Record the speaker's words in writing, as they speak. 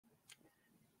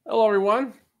Hello,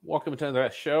 everyone. Welcome to the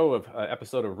show of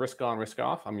episode of Risk On, Risk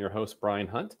Off. I'm your host, Brian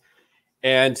Hunt.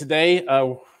 And today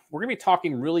we're going to be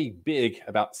talking really big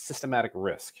about systematic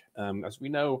risk. As we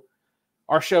know,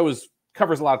 our show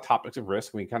covers a lot of topics of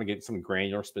risk. We kind of get some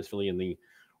granular, specifically in the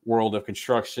world of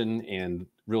construction and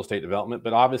real estate development.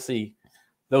 But obviously,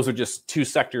 those are just two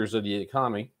sectors of the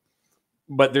economy.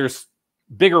 But there's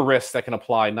bigger risks that can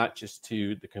apply not just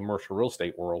to the commercial real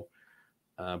estate world,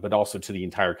 but also to the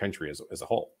entire country as a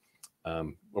whole,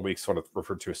 what we sort of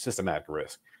refer to as systematic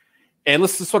risk. And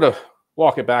let's just sort of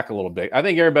walk it back a little bit. I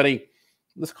think everybody,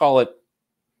 let's call it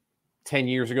 10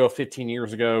 years ago, 15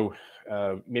 years ago,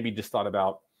 maybe just thought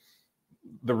about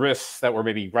the risks that were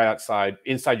maybe right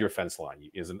inside your fence line,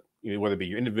 whether it be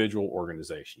your individual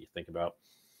organization. You think about,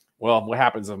 well, what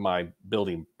happens if my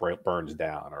building burns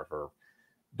down, or if a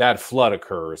bad flood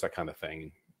occurs, that kind of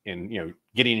thing. And,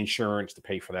 getting insurance to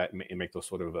pay for that and make those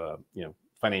sort of,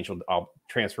 financial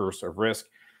transfers of risk,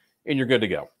 and you're good to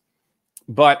go.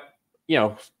 But,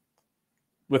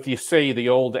 with the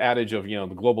old adage of, the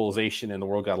globalization and the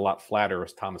world got a lot flatter,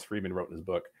 as Thomas Friedman wrote in his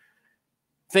book,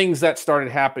 things that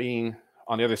started happening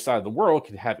on the other side of the world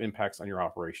could have impacts on your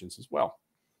operations as well.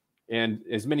 And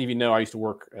as many of you know, I used to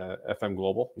work at FM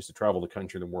Global, used to travel the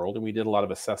country and the world, and we did a lot of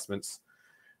assessments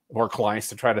of our clients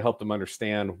to try to help them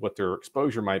understand what their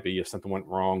exposure might be if something went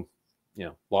wrong,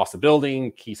 lost a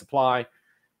building, key supply.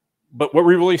 But what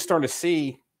we really started to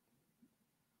see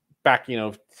back,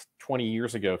 20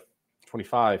 years ago,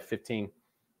 25, 15,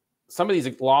 some of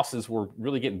these losses were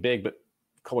really getting big, but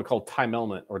what we call time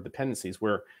element or dependencies,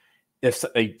 where if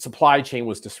a supply chain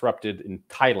was disrupted in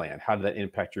Thailand, how did that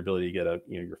impact your ability to get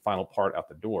your final part out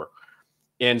the door?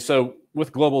 And so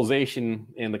with globalization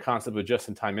and the concept of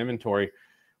just-in-time inventory,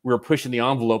 we were pushing the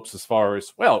envelopes as far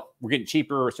as, well, we're getting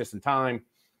cheaper, it's just in time.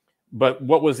 But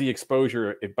what was the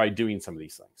exposure by doing some of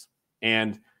these things?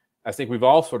 And I think we've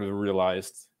all sort of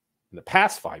realized in the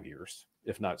past 5 years,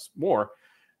 if not more,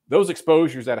 those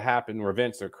exposures that happen or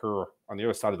events that occur on the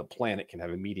other side of the planet can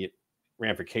have immediate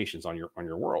ramifications on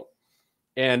your world.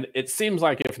 And it seems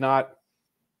like, if not,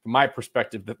 from my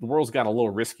perspective, that the world's gotten a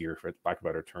little riskier, for lack of a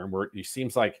better term, where it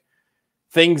seems like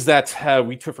things that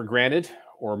we took for granted,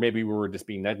 or maybe we were just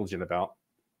being negligent about,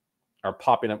 are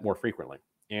popping up more frequently.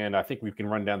 And I think we can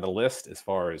run down the list as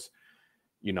far as,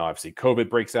 obviously COVID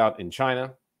breaks out in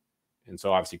China. And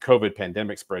so obviously COVID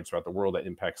pandemic spreads throughout the world. That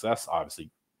impacts us, obviously,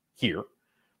 here,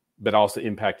 but also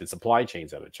impacted supply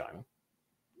chains out of China.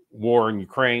 War in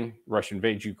Ukraine, Russia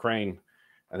invades Ukraine.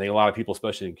 I think a lot of people,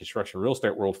 especially in construction real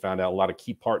estate world, found out a lot of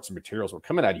key parts and materials were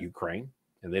coming out of Ukraine,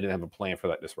 and they didn't have a plan for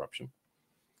that disruption.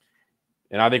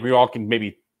 And I think we all can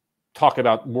maybe talk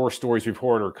about more stories we've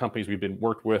heard or companies we've been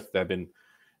worked with that have been,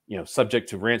 subject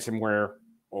to ransomware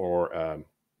or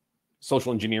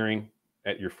social engineering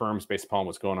at your firms based upon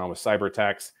what's going on with cyber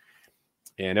attacks.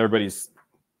 And everybody's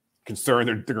concerned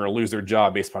they're going to lose their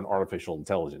job based upon artificial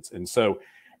intelligence. And so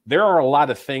there are a lot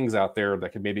of things out there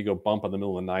that could maybe go bump in the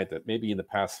middle of the night that maybe in the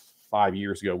past 5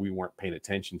 years ago we weren't paying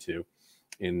attention to,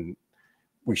 and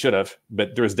we should have.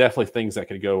 But there's definitely things that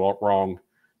could go wrong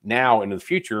now and in the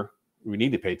future. We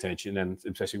need to pay attention, and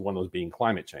especially one of those being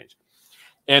climate change.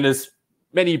 And as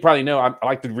many of you probably know, I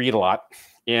like to read a lot,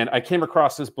 and I came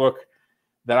across this book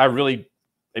that I really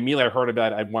immediately heard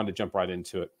about. I wanted to jump right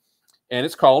into it, and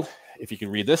it's called, if you can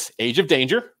read this, Age of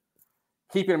Danger: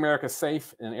 Keeping America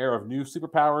Safe in an Era of New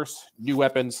Superpowers, New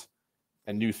Weapons,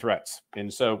 and New Threats.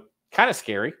 And so, kind of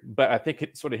scary, but I think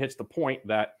it sort of hits the point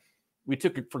that we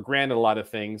took it for granted a lot of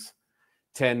things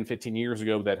 10, 15 years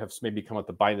ago that have maybe come up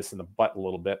to bite us in the butt a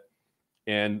little bit.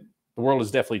 And the world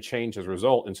has definitely changed as a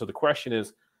result. And so the question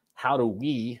is, how do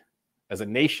we as a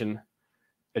nation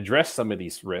address some of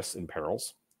these risks and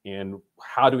perils? And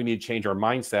how do we need to change our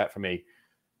mindset from a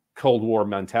Cold War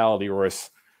mentality, or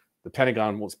as the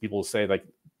Pentagon wants people to say, like,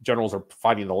 generals are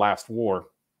fighting the last war?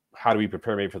 How do we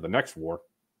prepare maybe for the next war,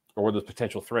 or what are the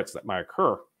potential threats that might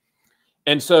occur?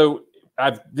 And so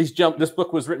this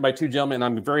book was written by two gentlemen,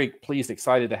 and I'm very pleased,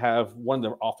 excited to have one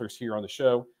of the authors here on the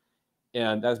show.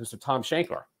 And that's Mr. Thom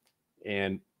Shanker.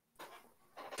 And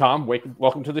Thom,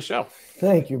 welcome to the show.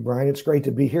 Thank you, Brian. It's great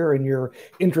to be here. And your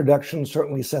introduction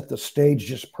certainly set the stage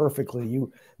just perfectly.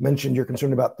 You mentioned you're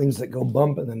concerned about things that go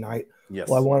bump in the night. Yes.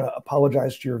 Well, I want to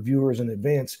apologize to your viewers in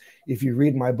advance. If you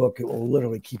read my book, it will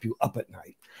literally keep you up at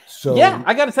night. So yeah,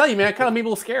 I got to tell you, man, I kind of made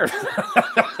me a little scared.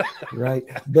 Right.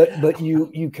 But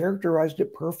you characterized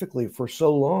it perfectly. For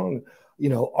so long,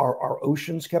 our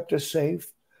oceans kept us safe.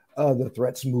 The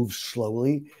threats moved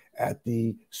slowly at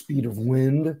the speed of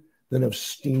wind, then of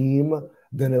steam,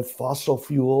 than of fossil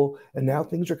fuel. And now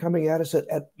things are coming at us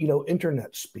at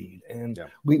internet speed. And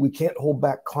we can't hold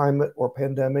back climate or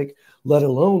pandemic, let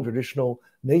alone traditional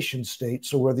nation states.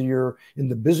 So whether you're in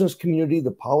the business community,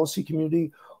 the policy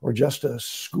community, or just a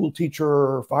school teacher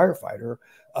or firefighter,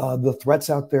 the threats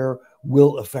out there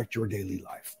will affect your daily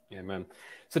life. Yeah, man.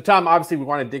 So, Thom, obviously, we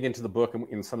want to dig into the book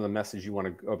and some of the messages you want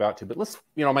to go about to, but let's,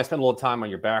 I might spend a little time on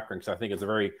your background because I think it's a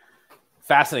very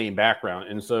fascinating background.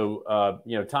 And so,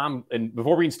 Thom, and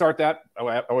before we can start that,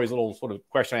 always a little sort of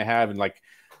question I have, and like,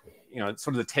 it's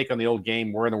sort of the take on the old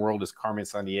game, where in the world is Carmen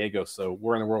Sandiego? So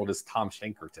where in the world is Thom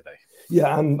Shanker today?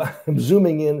 Yeah, I'm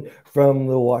zooming in from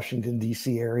the Washington,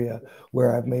 D.C. area,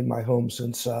 where I've made my home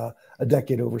since a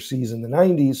decade overseas in the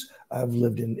 90s. I've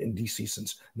lived in D.C.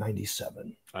 since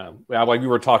 97. Well, like we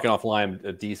were talking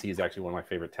offline, D.C. is actually one of my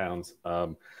favorite towns.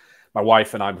 My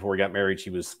wife and I, before we got married, she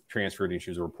was transferred and she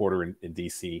was a reporter in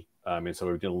D.C. And so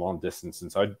we were doing a long distance. And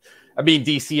so I'd be in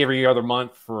D.C. every other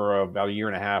month for about a year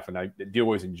and a half, and I do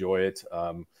always enjoy it.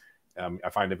 I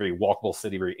find it a very walkable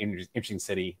city, very interesting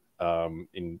city.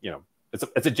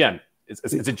 It's a gem.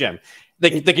 It's a gem.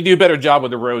 They can do a better job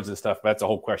with the roads and stuff, but that's a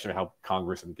whole question of how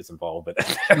Congress gets involved.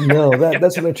 But no,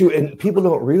 that's something too. And people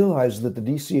don't realize that the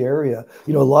DC area,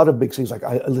 a lot of big cities, like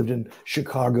I lived in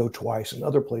Chicago twice and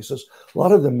other places, a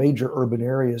lot of the major urban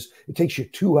areas, it takes you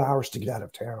 2 hours to get out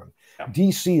of town. Yeah.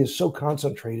 DC is so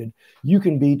concentrated. You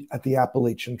can be at the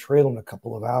Appalachian Trail in a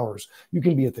couple of hours. You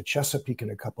can be at the Chesapeake in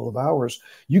a couple of hours.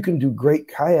 You can do great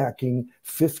kayaking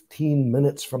 15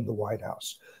 minutes from the White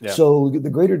House. Yeah. So the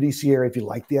greater DC area, if you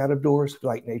like the out of doors, if you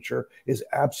like nature, is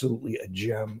absolutely a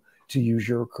gem, to use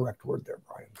your correct word there,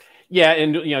 Brian. Yeah,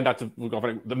 and not to go off,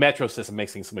 the metro system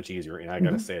makes things so much easier, and I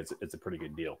got to say it's a pretty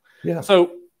good deal. Yeah.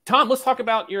 So, Thom, let's talk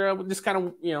about your this kind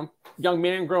of young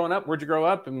man growing up. Where'd you grow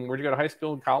up, and where'd you go to high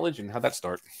school and college, and how'd that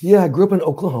start? Yeah, I grew up in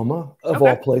Oklahoma, of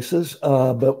all places,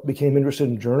 but became interested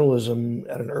in journalism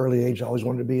at an early age. I always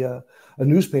wanted to be a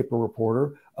newspaper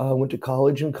reporter. Went to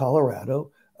college in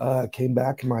Colorado. Came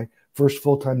back, and my first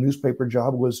full-time newspaper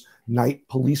job was night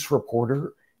police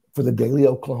reporter for the Daily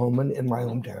Oklahoman in my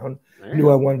hometown. Knew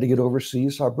I wanted to get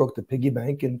overseas, so I broke the piggy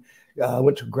bank and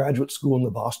went to graduate school in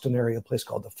the Boston area, a place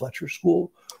called the Fletcher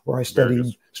School, where I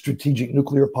studied strategic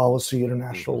nuclear policy,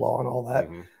 international law, and all that.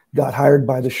 Got hired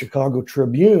by the Chicago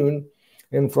Tribune,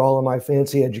 and for all of my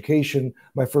fancy education,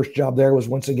 my first job there was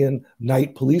once again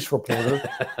night police reporter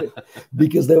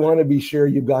because they want to be sure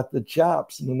you got the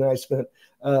chops. And then I spent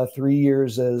 3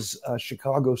 years as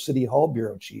Chicago City Hall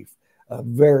bureau chief. A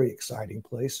very exciting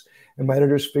place. And my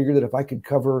editors figured that if I could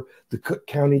cover the Cook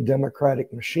County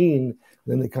Democratic machine,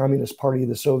 then the Communist Party of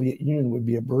the Soviet Union would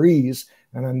be a breeze.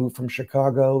 And I moved from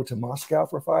Chicago to Moscow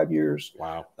for 5 years.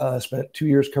 Wow. Spent 2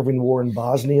 years covering the war in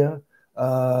Bosnia,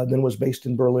 then was based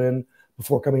in Berlin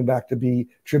before coming back to be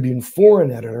Tribune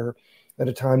foreign editor at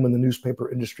a time when the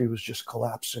newspaper industry was just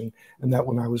collapsing. And that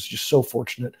when I was just so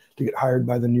fortunate to get hired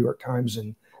by the New York Times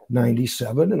in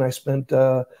 97. And I spent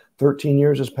 13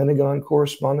 years as Pentagon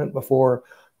correspondent before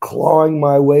clawing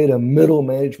my way to middle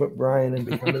management, Brian, and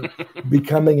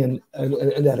becoming an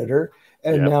editor.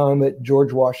 And now I'm at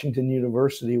George Washington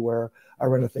University, where I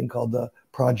run a thing called the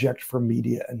Project for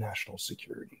Media and National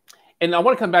Security. And I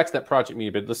want to come back to that project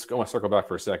media, but let's go and circle back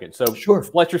for a second. So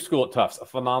Fletcher School at Tufts, a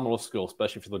phenomenal school,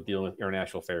 especially for dealing with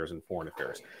international affairs and foreign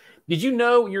affairs. Did you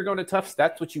know you're going to Tufts?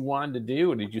 That's what you wanted to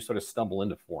do, or did you sort of stumble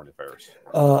into foreign affairs?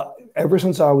 Ever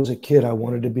since I was a kid, I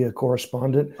wanted to be a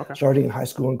correspondent. Starting in high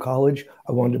school and college,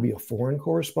 I wanted to be a foreign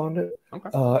correspondent.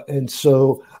 And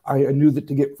so I knew that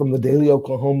to get from the Daily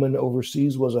Oklahoman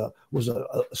overseas was a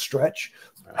stretch.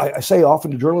 I say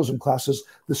often to journalism classes,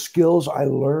 the skills I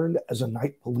learned as a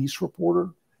night police reporter,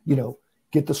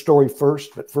 get the story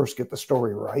first, but first get the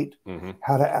story right.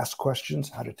 How to ask questions,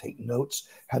 how to take notes,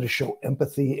 how to show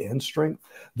empathy and strength.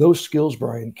 Those skills,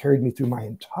 Brian, carried me through my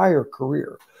entire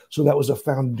career. So that was a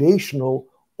foundational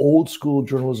old school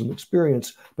journalism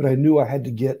experience, but I knew I had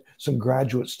to get some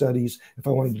graduate studies if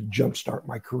I wanted to jumpstart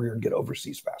my career and get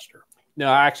overseas faster. No,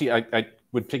 actually, I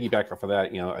would piggyback off of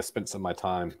that. I spent some of my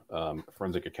time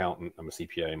forensic accountant. I'm a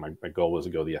CPA. My goal was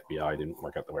to go to the FBI. It didn't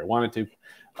work out the way I wanted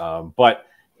to. But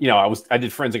I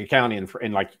did forensic accounting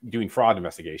and like doing fraud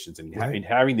investigations and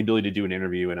having the ability to do an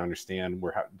interview and understand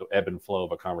the ebb and flow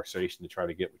of a conversation to try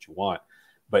to get what you want.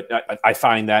 But I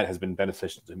find that has been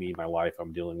beneficial to me in my life.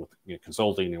 I'm dealing with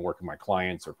consulting and working with my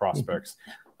clients or prospects.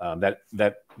 That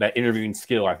interviewing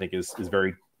skill, I think, is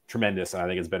very tremendous, and I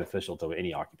think it's beneficial to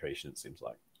any occupation, it seems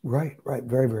like. Right.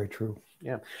 Very, very true.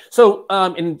 Yeah. So,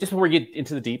 and just before we get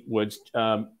into the deep woods,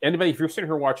 anybody, if you're sitting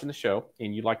here watching the show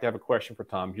and you'd like to have a question for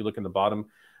Thom, if you look in the bottom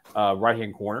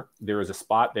right-hand corner, there is a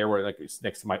spot there where, like, it's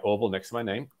next to my oval, next to my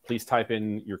name. Please type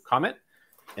in your comment,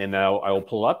 and I will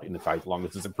pull up. And as long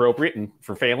as it's appropriate and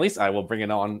for families, I will bring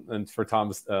it on and for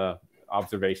Thom's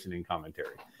observation and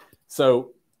commentary.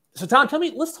 So Thom, tell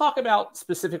me, let's talk about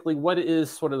specifically what is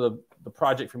sort of the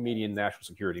Project for Media and National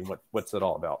Security, and what's it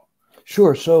all about?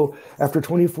 Sure. So after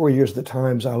 24 years at the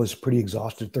Times, I was pretty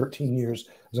exhausted. 13 years,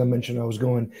 as I mentioned, I was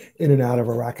going in and out of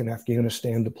Iraq and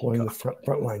Afghanistan, deploying the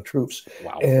frontline troops.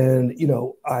 Wow. And,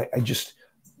 I just,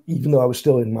 even though I was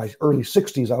still in my early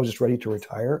 60s, I was just ready to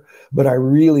retire. But I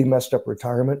really messed up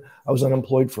retirement. I was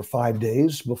unemployed for 5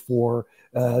 days before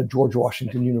George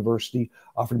Washington University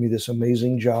offered me this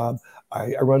amazing job.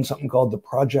 I run something called the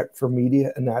Project for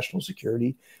Media and National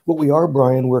Security. What we are,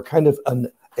 Brian, we're kind of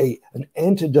an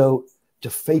antidote to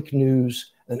fake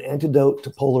news, an antidote to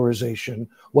polarization.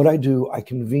 What I do, I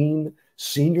convene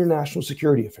senior national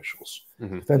security officials,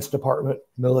 Defense Department,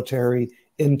 military,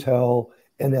 Intel,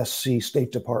 NSC,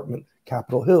 State Department,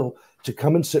 Capitol Hill, to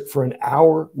come and sit for an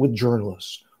hour with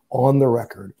journalists on the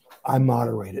record. I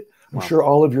moderate it. I'm sure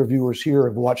all of your viewers here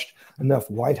have watched enough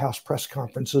White House press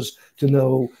conferences to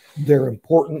know they're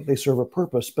important, they serve a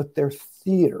purpose, but they're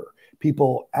theater.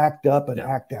 People act up and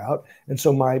act out. And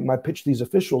so my pitch to these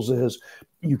officials is,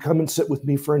 you come and sit with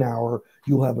me for an hour,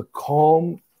 you'll have a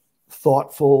calm,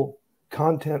 thoughtful,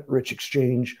 content-rich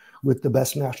exchange with the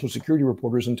best national security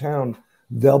reporters in town.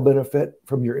 They'll benefit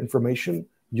from your information.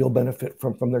 You'll benefit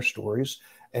from their stories.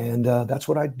 And that's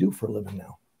what I do for a living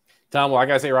now. Thom, well, I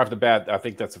got to say right off the bat, I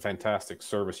think that's a fantastic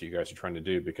service you guys are trying to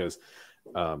do, because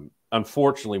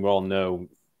unfortunately, we all know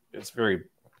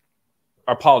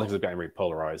our politics has gotten very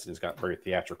polarized and it's got very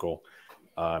theatrical.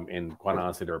 And quite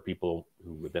honestly, there are people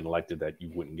who have been elected that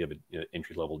you wouldn't give an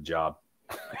entry-level job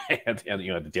and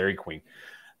the Dairy Queen,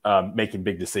 making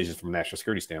big decisions from a national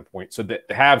security standpoint. So to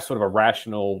have sort of a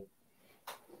rational,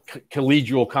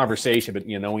 collegial conversation, but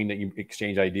knowing that you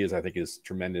exchange ideas, I think is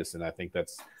tremendous. And I think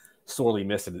that's sorely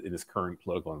missed in this current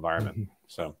political environment.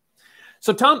 So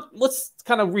Thom, let's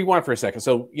kind of rewind for a second.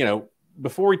 So,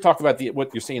 before we talk about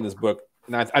what you're seeing in this book,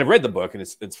 and I read the book and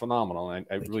it's phenomenal, and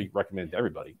I really recommend it to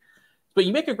everybody. But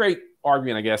you make a great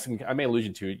argument, I guess, and I may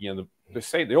allusion to it.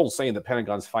 The old saying, the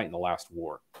Pentagon's fighting the last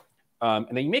war.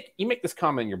 And then you make this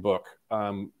comment in your book.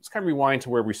 Let's kind of rewind to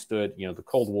where we stood. The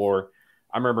Cold War.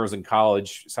 I remember I was in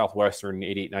college, Southwestern,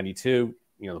 88, 92.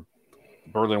 The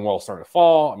Berlin Wall started to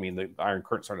fall. I mean, the Iron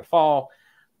Curtain started to fall.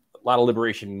 A lot of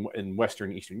liberation in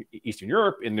Western, Eastern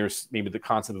Europe, and there's maybe the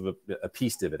concept of a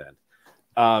peace dividend.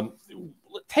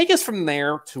 Take us from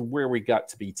there to where we got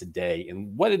to be today,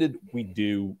 and what did we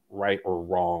do right or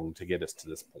wrong to get us to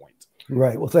this point?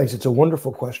 Right. Well, thanks. It's a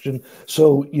wonderful question.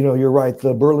 So, you're right.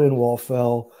 The Berlin Wall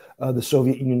fell. The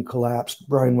Soviet Union collapsed.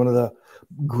 Brian, one of the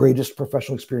greatest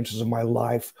professional experiences of my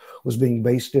life was being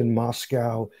based in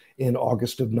Moscow in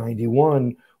August of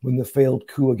 '91, when the failed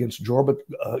coup against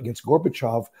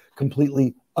Gorbachev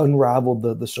completely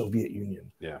unraveled the Soviet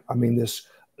Union. Yeah. I mean, this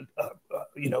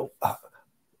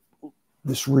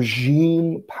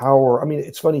regime power. I mean,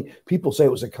 it's funny. People say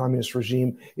it was a communist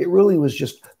regime. It really was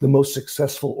just the most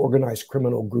successful organized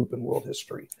criminal group in world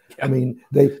history. Yeah. I mean,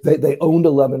 they owned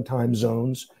 11 time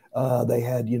zones. They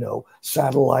had,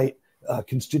 satellite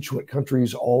constituent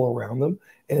countries all around them,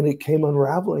 and it came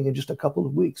unraveling in just a couple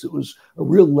of weeks. It was a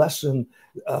real lesson.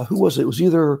 Who was it? It was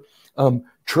either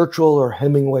Churchill or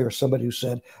Hemingway or somebody who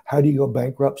said, "How do you go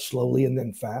bankrupt? Slowly and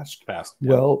then fast." Fast.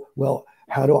 Yeah. Well.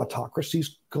 How do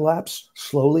autocracies collapse?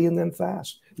 Slowly and then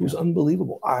fast. It was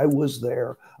unbelievable. I was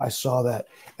there. I saw that.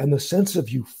 And the sense of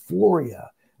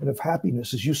euphoria and of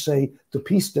happiness, as you say, the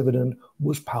peace dividend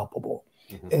was palpable.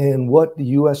 And what the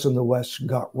U.S. and the West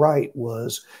got right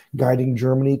was guiding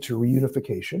Germany to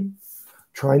reunification,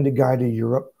 trying to guide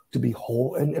Europe to be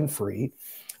whole and free.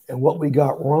 And what we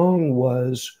got wrong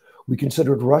was we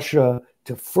considered Russia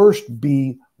to first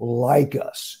be like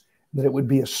us, that it would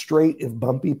be a straight, if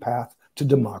bumpy path to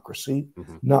democracy,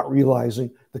 not realizing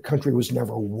the country was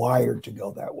never wired to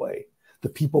go that way. The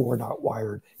people were not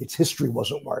wired. Its history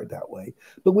wasn't wired that way.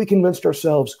 But we convinced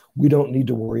ourselves we don't need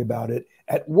to worry about it.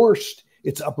 At worst,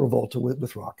 it's upper Volta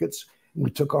with rockets. And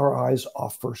we took our eyes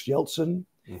off first Yeltsin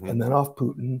and then off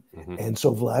Putin. And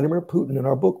so Vladimir Putin, in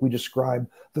our book, we describe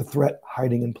the threat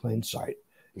hiding in plain sight.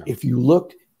 If you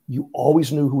looked, you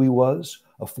always knew who he was,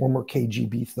 a former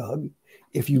KGB thug.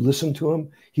 If you listened to him,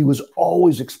 he was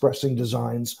always expressing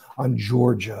designs on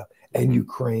Georgia and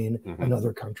Ukraine and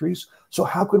other countries. So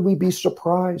how could we be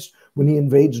surprised when he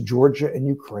invades Georgia and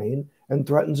Ukraine and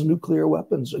threatens nuclear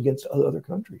weapons against other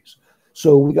countries.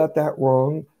 So we got that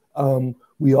wrong.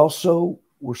 We also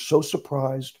were so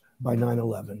surprised by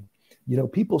 9/11. You know,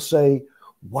 people say,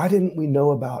 why didn't we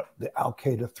know about the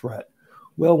Al-Qaeda threat?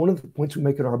 Well, one of the points we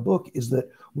make in our book is that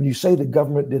when you say the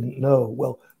government didn't know,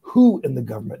 well, who in the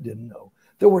government didn't know?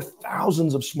 There were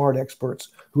thousands of smart experts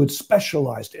who had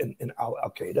specialized in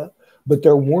Al-Qaeda, but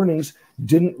their warnings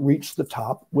didn't reach the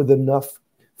top with enough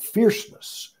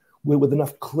fierceness, with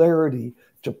enough clarity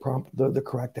to prompt the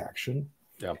correct action.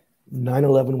 Yeah.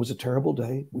 9/11 was a terrible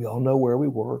day. We all know where we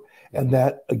were. And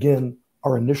that, again,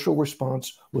 our initial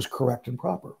response was correct and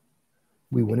proper.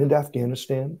 We went into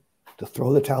Afghanistan to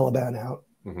throw the Taliban out,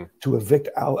 to evict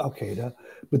Al-Qaeda,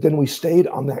 but then we stayed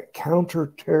on that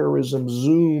counterterrorism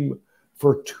Zoom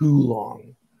for too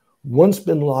long. Once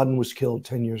bin Laden was killed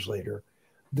 10 years later,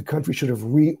 the country should have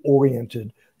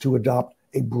reoriented to adopt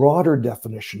a broader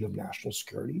definition of national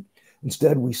security.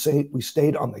 Instead, we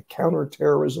stayed on the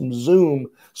counterterrorism Zoom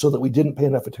so that we didn't pay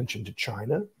enough attention to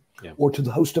China or to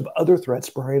the host of other threats,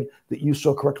 Brian, that you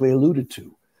so correctly alluded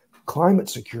to. Climate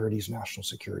security is national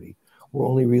security. We're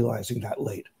only realizing that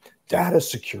late. Data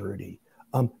security,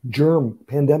 germ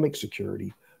pandemic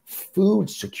security, food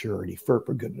security, for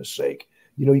goodness sake.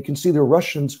 You know, you can see the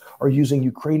Russians are using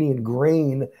Ukrainian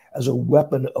grain as a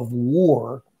weapon of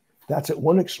war. That's at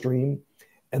one extreme.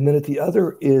 And then at the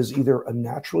other is either a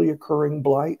naturally occurring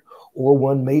blight or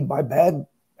one made by bad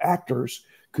actors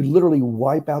could literally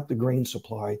wipe out the grain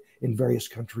supply in various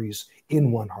countries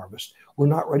in one harvest. We're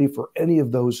not ready for any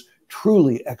of those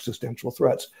truly existential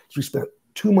threats. So we spent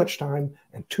too much time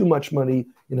and too much money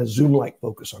in a Zoom-like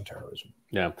focus on terrorism.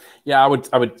 Yeah. I would,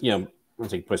 you know, I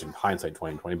wouldn't say pushing hindsight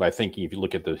 2020, but I think if you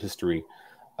look at the history,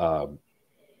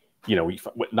 you know,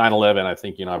 9/11, I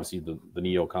think, you know, obviously the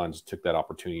neocons took that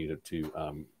opportunity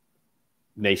to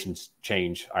nations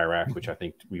change Iraq, which I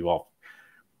think we all,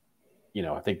 you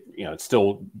know, I think, you know, it's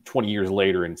still 20 years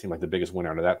later, and it seemed like the biggest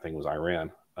winner out of that thing was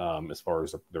Iran, as far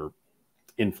as their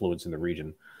influence in the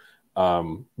region.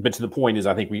 But to the point is,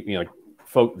 I think we, you know,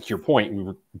 to your point, we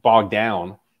were bogged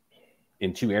down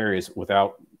in two areas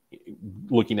without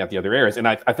looking at the other areas. And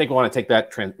I think I want to take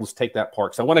that let's take that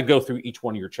part. So I want to go through each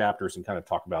one of your chapters and kind of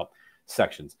talk about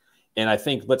sections. And I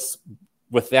think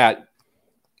with that,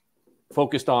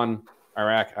 focused on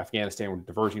Iraq, Afghanistan, we're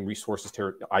diverging resources,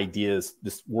 ideas,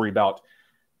 just worry about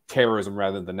terrorism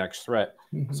rather than the next threat.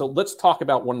 So let's talk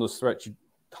about one of those threats you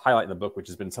highlight in the book, which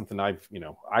has been something I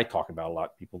talk about a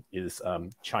lot, people, is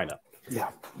China.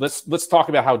 Yeah. Let's talk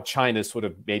about how China sort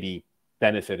of maybe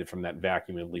benefited from that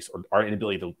vacuum, at least, or our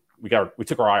inability to, we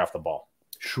took our eye off the ball.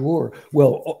 Sure.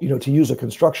 Well, you know, to use a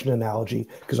construction analogy,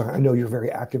 because I know you're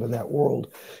very active in that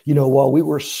world, you know, while we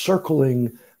were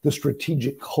circling the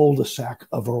strategic cul-de-sac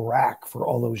of Iraq for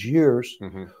all those years,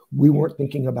 we weren't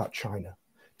thinking about China.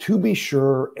 To be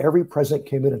sure, every president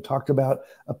came in and talked about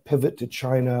a pivot to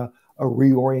China, a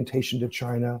reorientation to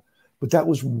China, but that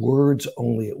was words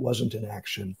only. It wasn't in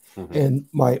action. And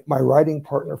my writing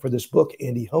partner for this book,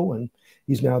 Andy Hohen,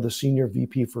 he's now the senior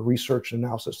VP for research and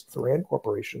analysis at the RAND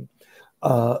Corporation.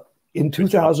 In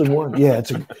 2001,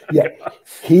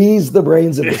 he's the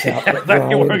brains of this outfit.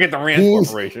 Work at the RAND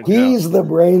Corporation. He's the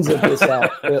brains of this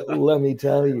outfit, let me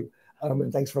tell you.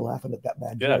 And thanks for laughing at that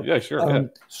bad joke. Yeah,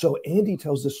 sure. So Andy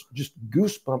tells this just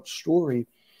goosebump story.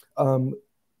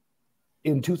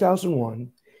 In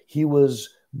 2001, he was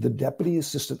the Deputy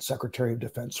Assistant Secretary of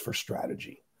Defense for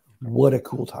Strategy. What a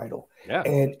cool title. Yeah.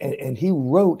 And he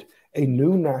wrote a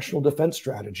new national defense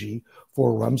strategy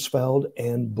for Rumsfeld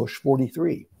and Bush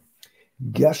 43.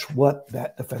 Guess what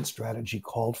that defense strategy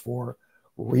called for?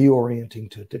 Reorienting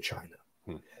to China.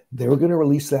 They were going to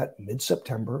release that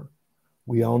mid-September.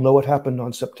 We all know what happened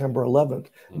on September 11th.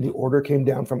 And the order came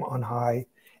down from on high.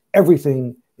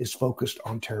 Everything is focused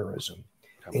on terrorism.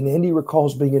 And Andy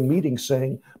recalls being in meetings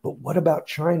saying, but what about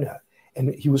China?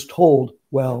 And he was told,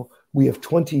 well, we have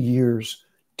 20 years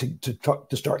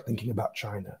to start thinking about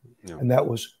China. And that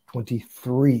was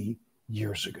 23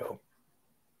 years ago.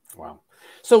 Wow.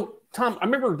 So, Tom, I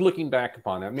remember looking back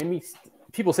upon that. Maybe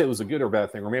people say it was a good or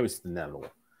bad thing, or maybe it was inevitable.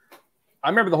 I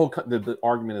remember the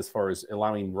argument as far as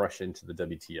allowing Russia into the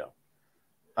WTO,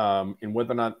 and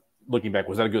whether or not, looking back,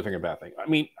 was that a good thing or bad thing? I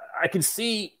mean, I can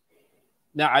see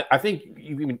now. I think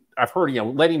I've heard, you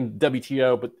know, letting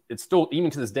WTO, but it's still,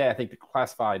 even to this day, I think it's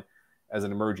classified as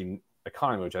an emerging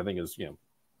economy, which I think is, you know,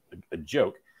 a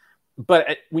joke.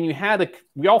 But when you had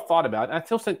we all thought about it, and I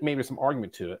still think maybe there's some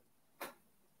argument to it,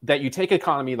 that you take an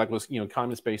economy like was, you know,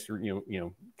 communist based or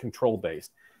control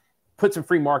based, put some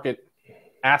free market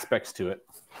aspects to it,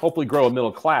 hopefully grow a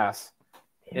middle class,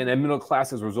 and then middle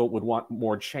class as a result would want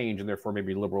more change and therefore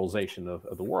maybe liberalization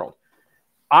of the world.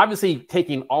 obviously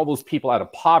taking all those people out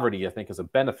of poverty, I think, is a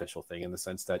beneficial thing in the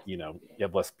sense that, you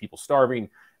have less people starving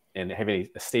and having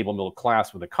a stable middle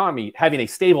class with economy. Having a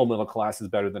stable middle class is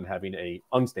better than having a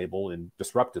unstable and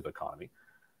disruptive economy.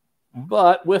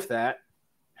 But with that,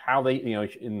 how they,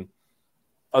 in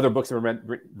other books that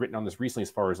were written on this recently,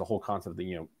 as far as the whole concept that,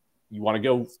 you want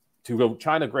to go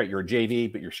China, great, you're a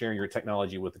JV, but you're sharing your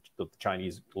technology with the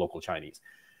Chinese, local Chinese.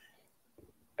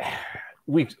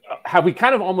 We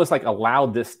kind of almost like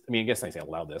allowed this. I mean, I guess I say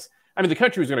allowed this. I mean, the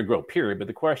country was going to grow, period. But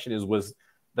the question is, was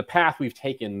the path we've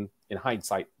taken in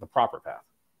hindsight the proper path?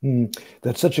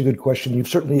 That's such a good question. You've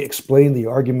certainly explained the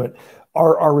argument.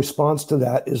 Our response to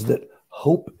that is that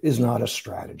hope is not a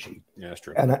strategy. Yeah, that's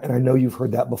true. And I know you've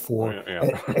heard that before.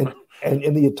 Yeah. And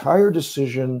in the entire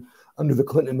decision under the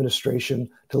Clinton administration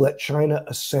to let China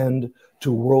ascend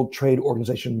to World Trade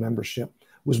Organization membership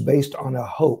was based on a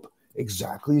hope,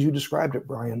 exactly as you described it,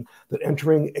 Brian, that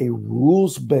entering a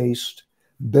rules-based,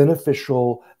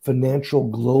 beneficial, financial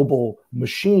global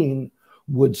machine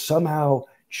would somehow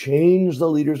change the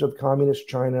leaders of communist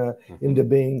China into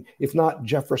being, if not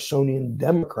Jeffersonian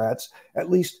Democrats,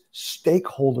 at least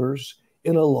stakeholders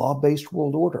in a law-based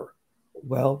world order.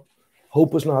 Well,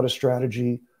 hope was not a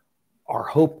strategy. Our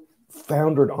hope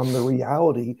founded on the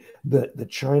reality that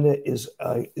China is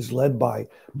led by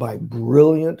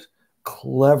brilliant,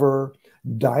 clever,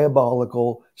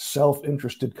 diabolical,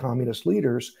 self-interested communist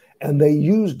leaders, and they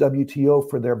use WTO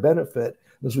for their benefit.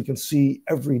 As we can see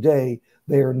every day,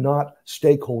 they are not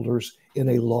stakeholders in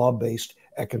a law-based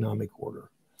economic order.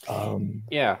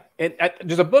 Yeah, and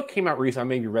there's a book came out recently. I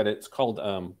maybe read it. It's called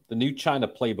 "The New China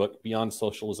Playbook: Beyond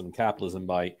Socialism and Capitalism"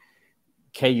 by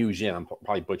Ku Jin. I'm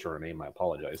probably butchering her name. I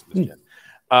apologize, Ms. Jin.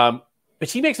 But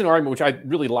she makes an argument which I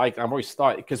really like. I've always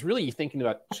thought, because really thinking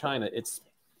about China, it's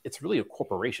really a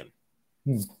corporation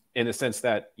in the sense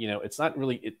that it's not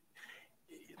really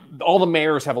all the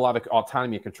mayors have a lot of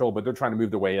autonomy and control, but they're trying to move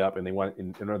their way up, and they want,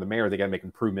 in order the mayor, they got to make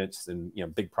improvements and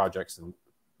big projects and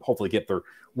hopefully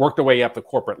work their way up the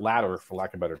corporate ladder, for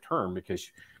lack of a better term, because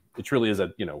it truly is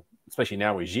especially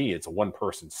now with Xi, it's a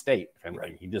one-person state, and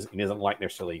right. he doesn't like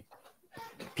necessarily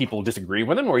people disagree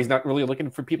with him, or he's not really looking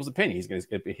for people's opinion. He's going to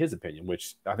get his opinion,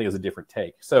 which I think is a different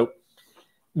take. So,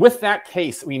 with that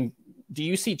case, I mean, do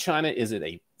you see China? Is it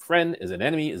a friend? Is it an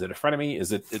enemy? Is it a frenemy?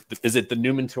 Is it the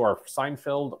Newman to our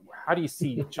Seinfeld? How do you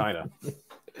see China?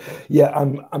 Yeah,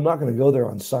 I'm not going to go there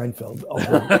on Seinfeld,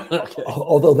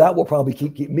 although that will probably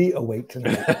keep me awake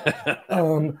tonight.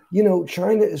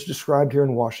 China is described here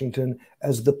in Washington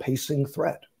as the pacing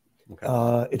threat.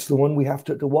 Okay. It's the one we have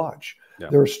to watch. Yeah.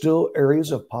 There are still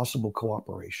areas of possible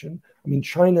cooperation. I mean,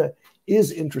 China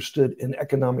is interested in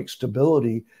economic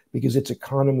stability because its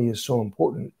economy is so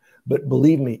important. But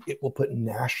believe me, it will put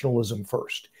nationalism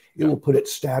first. It will put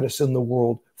its status in the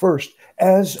world first,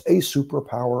 as a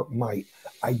superpower might.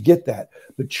 I get that.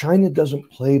 But China doesn't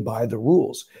play by the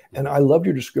rules. And I love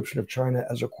your description of China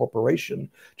as a corporation.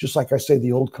 Just like I say,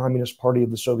 the old Communist Party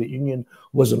of the Soviet Union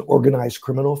was an organized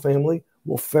criminal family.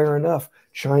 Well, fair enough.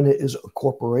 China is a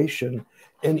corporation.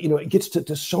 And, it gets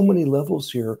to so many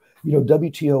levels here.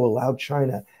 WTO allowed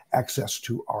China access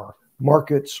to our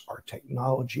markets, our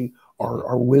technology,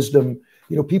 our wisdom.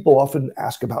 People often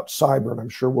ask about cyber, and I'm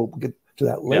sure we'll get to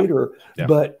that later. Yeah.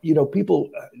 But,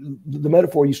 people, the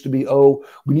metaphor used to be,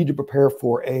 we need to prepare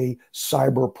for a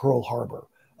cyber Pearl Harbor,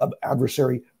 an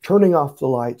adversary turning off the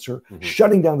lights or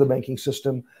shutting down the banking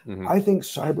system. I think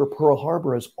cyber Pearl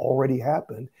Harbor has already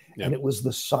happened. Yeah. And it was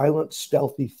the silent,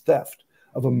 stealthy theft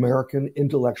of American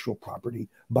intellectual property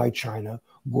by China,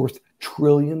 worth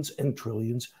trillions and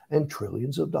trillions and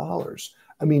trillions of dollars.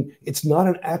 I mean, it's not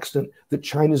an accident that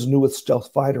China's newest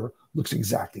stealth fighter looks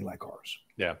exactly like ours.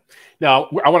 Yeah. Now,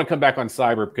 I want to come back on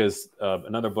cyber because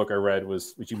another book I read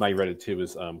was, which you might have read it too,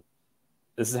 is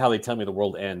This Is How They Tell Me the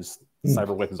World Ends,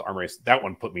 Cyber Weapons Arm Race. That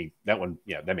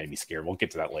made me scared. We'll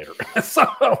get to that later.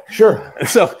 Sure.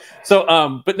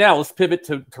 But now let's pivot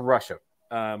to Russia.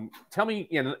 Tell me,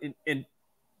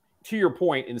 to your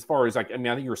point, as far as I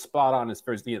think you're spot on as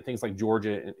far as things like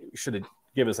Georgia should have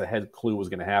given us a head clue what was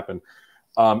going to happen.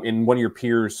 In one of your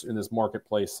peers in this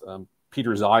marketplace,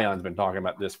 Peter Zion's been talking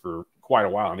about this for quite a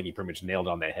while. I think he pretty much nailed it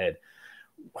on the head.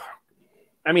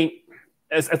 I mean,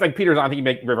 as like Peter Zion, I think he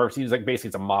make reverse. He's like basically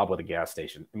it's a mob with a gas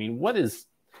station. I mean, what is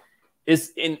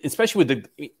especially with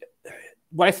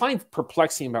what I find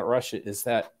perplexing about Russia is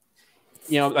that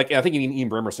like I think Ian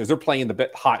Bremmer says, they're playing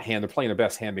the hot hand. They're playing the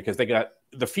best hand because they got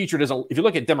the future doesn't. If you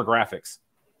look at demographics,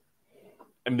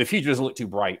 the future doesn't look too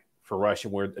bright for Russia,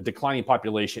 where a declining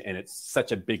population and it's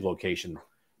such a big location.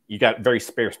 You got very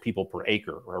sparse people per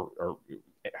acre, or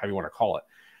however you want to call it.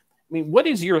 mean, what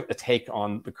is your take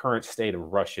on the current state of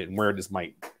Russia and where this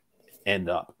might end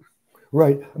up?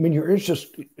 Right. I mean, you're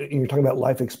talking about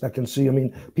life expectancy. I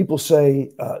mean, people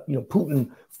say,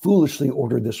 Putin foolishly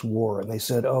ordered this war, and they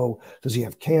said, oh, does he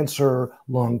have cancer,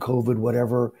 long COVID,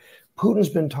 whatever? Putin's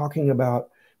been talking about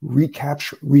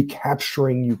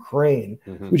recapturing Ukraine,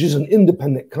 which is an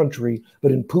independent country,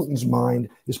 but in Putin's mind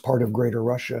is part of Greater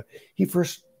Russia. He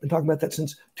first been talking about that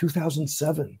since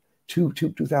 2007 to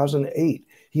 2008.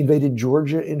 He invaded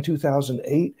Georgia in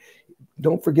 2008.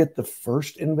 Don't forget the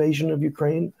first invasion of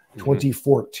Ukraine,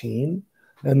 2014.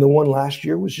 And the one last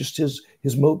year was just his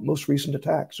most recent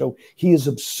attack. So he is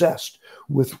obsessed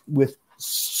with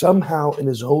somehow in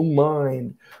his own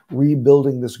mind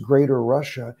rebuilding this Greater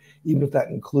Russia, even if that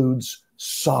includes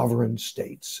sovereign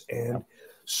states. And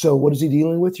so what is he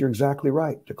dealing with? You're exactly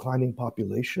right. Declining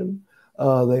population.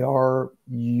 They are,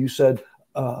 you said,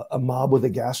 a mob with a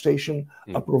gas station,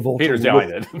 Upper Volta. Peter's yelling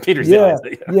it. Peter's yeah.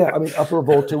 I mean, Upper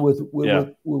Volta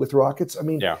with rockets. I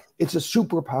mean, yeah. It's a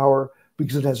superpower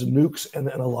because it has nukes and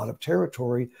a lot of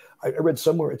territory. I read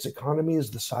somewhere its economy is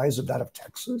the size of that of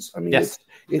Texas. I mean, yes.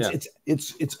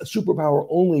 it's a superpower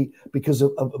only because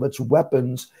of its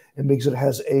weapons and because it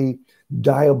has a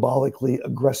diabolically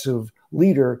aggressive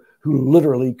leader who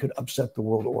literally could upset the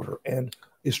world order and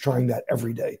is trying that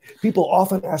every day. People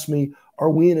often ask me, are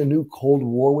we in a new Cold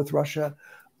War with Russia?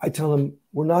 I tell them,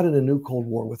 we're not in a new Cold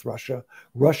War with Russia.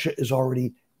 Russia is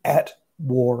already at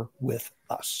war with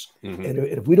us. And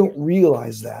if we don't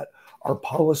realize that, our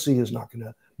policy is not going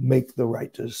to make the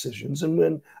right decisions. And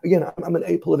when, again, I'm an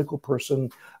apolitical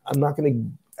person. I'm not going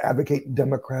to advocate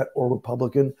Democrat or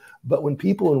Republican. But when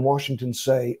people in Washington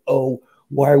say, oh,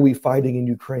 why are we fighting in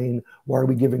Ukraine? Why are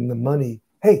we giving them money?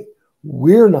 Hey,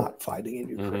 we're not fighting in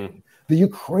Ukraine. The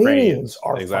Ukrainians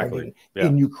are fighting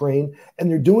in Ukraine, and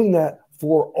they're doing that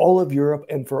for all of Europe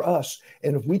and for us.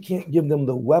 And if we can't give them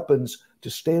the weapons to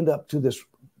stand up to this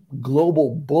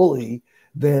global bully,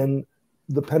 then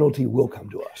the penalty will come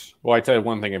to us. Well, I tell you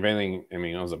one thing, if anything, I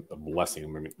mean, it was a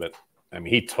blessing, but I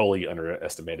mean, he totally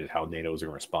underestimated how NATO was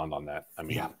going to respond on that. I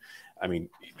mean,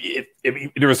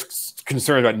 there was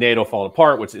concern about NATO falling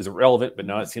apart, which is irrelevant, but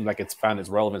no, it seems like it's found its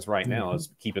relevance right now is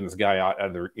keeping this guy out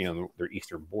of their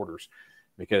eastern borders.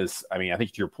 Because I mean, I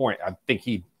think to your point, I think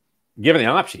given the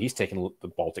option, he's taking the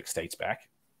Baltic states back.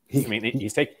 He's going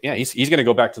to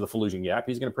go back to the Falusian Gap.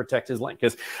 He's going to protect his land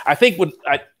because I think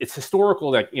it's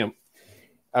historical that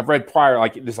I've read prior,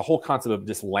 like there's a whole concept of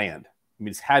just land. I mean,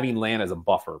 it's having land as a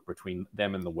buffer between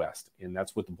them and the West, and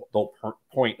that's what the whole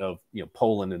point of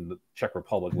Poland and the Czech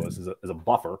Republic was, as a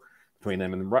buffer between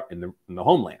them and the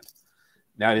homeland.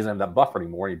 Now he doesn't have that buffer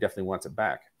anymore. He definitely wants it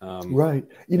back. Right.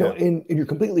 And you're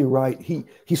completely right.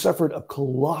 He suffered a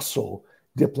colossal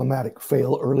diplomatic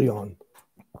fail early on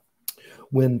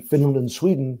when Finland and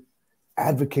Sweden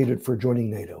advocated for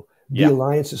joining NATO. The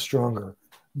alliance is stronger.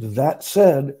 That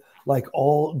said, like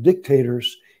all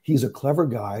dictators, he's a clever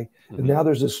guy. And now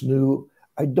there's this new,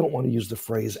 I don't want to use the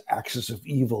phrase axis of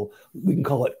evil. We can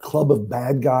call it club of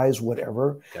bad guys,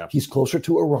 whatever. Yeah. He's closer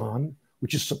to Iran,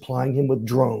 which is supplying him with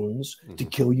drones to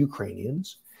kill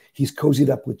Ukrainians. He's cozied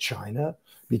up with China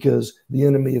because the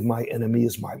enemy of my enemy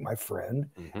is my friend.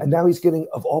 And now he's getting,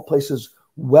 of all places,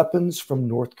 weapons from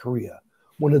North Korea,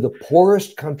 one of the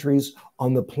poorest countries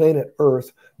on the planet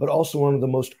Earth, but also one of the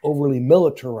most overly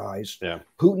militarized. Yeah.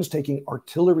 Putin's taking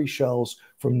artillery shells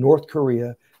from North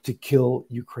Korea to kill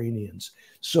Ukrainians.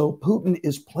 So Putin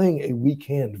is playing a weak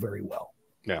hand very well.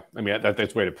 Yeah, I mean,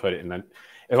 that's the way to put it. And then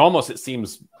it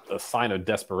seems a sign of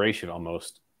desperation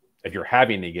almost if you're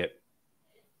having to get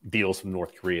deals from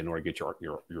North Korea in order to get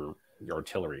your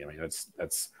artillery. I mean,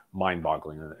 that's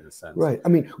mind-boggling in a sense. Right. I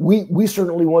mean, we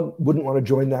certainly wouldn't want to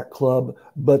join that club,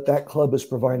 but that club is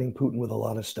providing Putin with a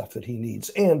lot of stuff that he needs.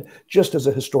 And just as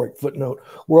a historic footnote,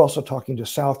 we're also talking to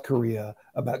South Korea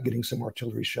about getting some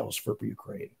artillery shells for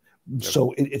Ukraine. Yep.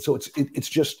 So it's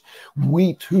just,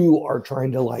 we too are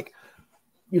trying to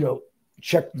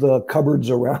check the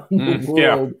cupboards around the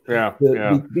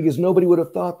world. Because nobody would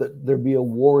have thought that there'd be a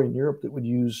war in Europe that would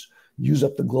use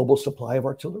up the global supply of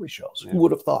artillery shells. Yeah. Who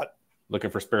would have thought? Looking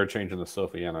for spare change in the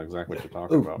sofa. Yeah, I know exactly what you're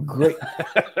talking about. Great.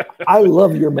 I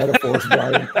love your metaphors,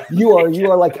 Brian. You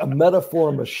are like a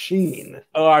metaphor machine.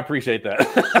 Oh, I appreciate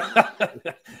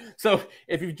that. So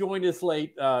if you've joined us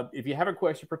late, if you have a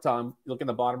question for Thom, look in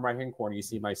the bottom right-hand corner. You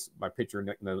see my picture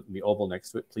in the oval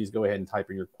next to it. Please go ahead and type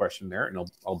in your question there, and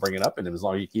I'll bring it up. And as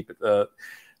long as you keep it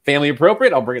family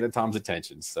appropriate, I'll bring it to Thom's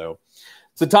attention. So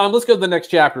Thom, let's go to the next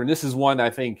chapter. And this is one I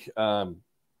think, I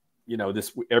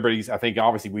think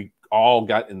obviously we all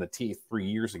got in the teeth 3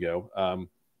 years ago.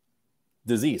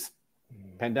 Disease,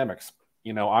 pandemics.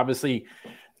 Obviously,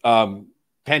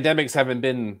 Pandemics haven't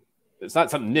been, it's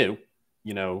not something new.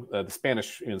 The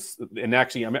Spanish, and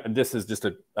actually, this is just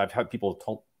I've had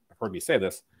people heard me say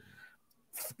this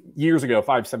years ago,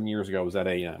 5-7 years ago. I was at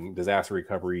a disaster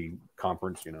recovery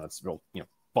conference. It's real,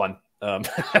 fun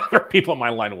for people in my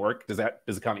line of work, business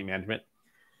economy management.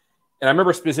 And I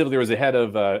remember specifically there was a head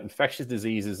of infectious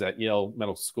diseases at Yale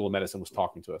Medical School of Medicine was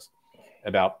talking to us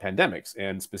about pandemics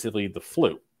and specifically the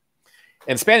flu.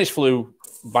 And Spanish flu,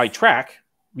 by track,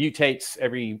 mutates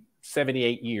every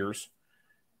 78 years.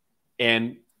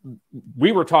 And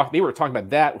they were talking about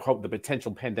that, the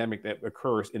potential pandemic that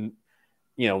occurs in,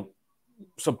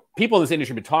 so people in this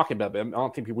industry have been talking about it. I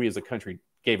don't think we as a country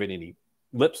gave it any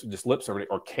lip service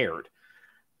or cared.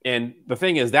 And the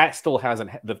thing is that still hasn't,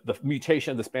 the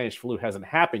mutation of the Spanish flu hasn't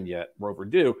happened yet. We're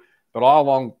overdue, but a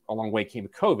long way came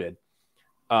COVID.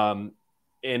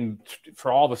 And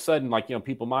for all of a sudden,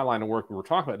 people in my line of work, we were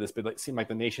talking about this, but it seemed like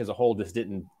the nation as a whole just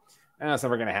didn't, it's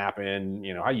never going to happen.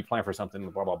 How do you plan for something,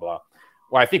 blah, blah, blah.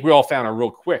 Well, I think we all found out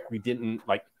real quick. We didn't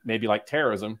maybe like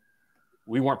terrorism.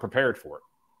 We weren't prepared for it.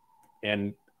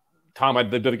 And Thom,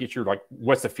 I'd love to get your,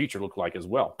 what's the future look like as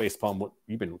well, based upon what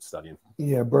you've been studying.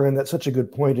 Yeah, Brian, that's such a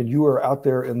good point. And you were out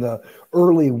there in the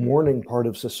early warning part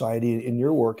of society in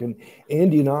your work. And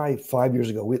Andy and I, 5 years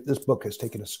ago, this book has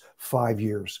taken us 5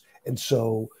 years. And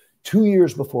so 2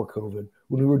 years before COVID,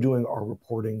 when we were doing our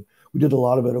reporting, we did a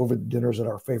lot of it over dinners at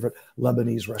our favorite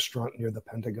Lebanese restaurant near the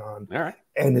Pentagon. All right.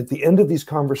 And at the end of these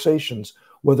conversations,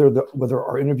 whether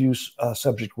our interview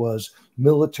subject was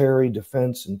military,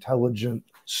 defense, intelligence,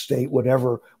 state,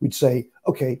 whatever, we'd say,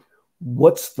 okay,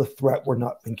 what's the threat we're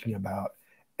not thinking about?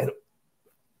 And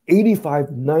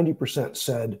 85-90%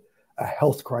 said a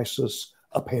health crisis,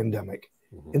 a pandemic.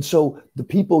 Mm-hmm. And so the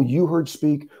people you heard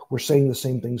speak were saying the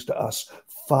same things to us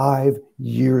 5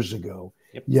 years ago.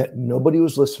 Yep. Yet nobody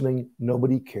was listening,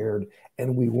 nobody cared,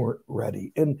 and we weren't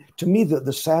ready. And to me,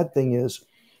 the sad thing is,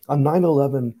 on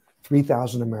 9/11,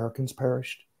 3,000 Americans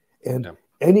perished, and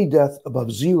any death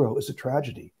above zero is a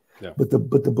tragedy. Yeah. But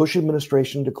the Bush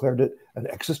administration declared it an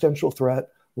existential threat,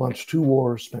 launched 2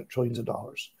 wars, spent trillions of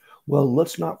dollars. Well,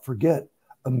 let's not forget,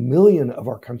 1 million of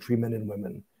our countrymen and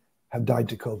women have died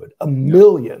to COVID. 1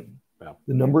 million. Yeah.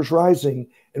 The number's rising,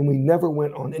 and we never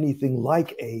went on anything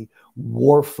like a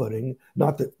war footing.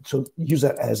 Not that, so use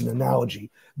that as an analogy,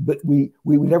 but we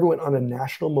never went on a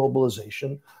national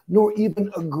mobilization, nor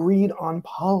even agreed on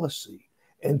policy.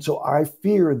 And so I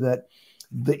fear that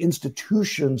the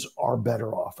institutions are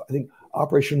better off. I think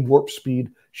Operation Warp Speed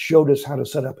showed us how to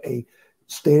set up a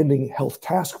standing health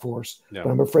task force, but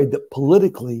I'm afraid that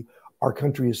politically our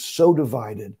country is so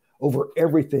divided over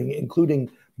everything,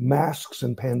 including masks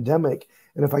and pandemic.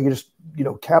 And if I could just,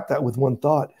 cap that with one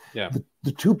thought,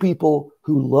 the 2 people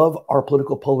who love our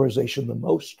political polarization the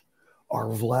most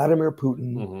are Vladimir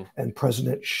Putin and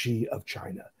President Xi of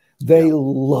China. They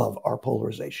love our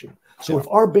polarization. So if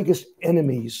our biggest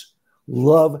enemies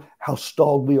love how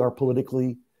stalled we are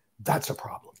politically, that's a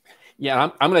problem.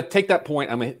 Yeah, I'm going to take that point.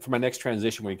 For my next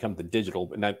transition when we come to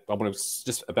digital, and I want to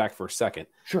just back for a second.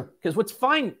 Sure. Because what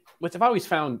I've always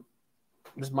found,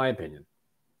 this is my opinion,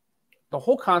 the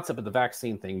whole concept of the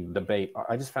vaccine thing debate,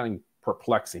 I just found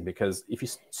perplexing, because if you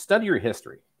study your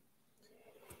history,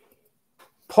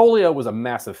 polio was a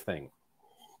massive thing,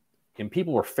 and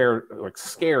people were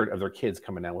scared of their kids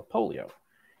coming down with polio,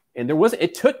 and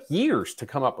it took years to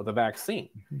come up with a vaccine,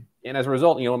 and as a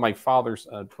result, my father's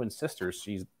twin sisters,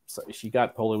 she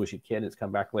got polio when she was a kid, and it's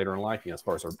come back later in life, as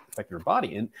far as affecting her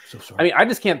body, and so sorry. I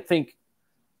just can't think.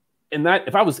 And that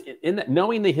if I was in that,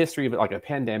 knowing the history of it, like a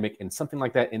pandemic and something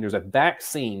like that, and there's a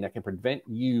vaccine that can prevent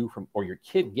you from or your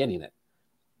kid getting it,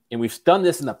 and we've done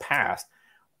this in the past,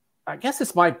 I guess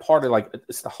it's my part of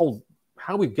it's the whole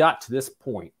how we got to this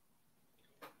point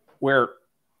where,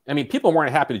 people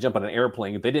weren't happy to jump on an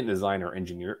airplane if they didn't design or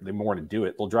engineer. They want to do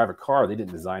it. They'll drive a car. They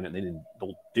didn't design it.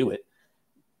 They'll do it.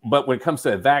 But when it comes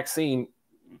to a vaccine,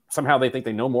 somehow they think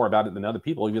they know more about it than other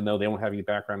people, even though they don't have any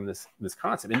background in this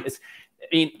concept.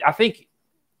 And I think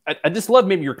I just love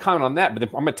maybe your comment on that, but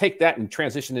I'm going to take that and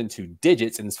transition into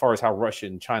digits and as far as how Russia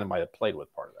and China might have played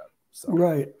with part of that. So.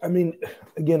 Right.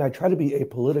 Again, I try to be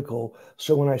apolitical.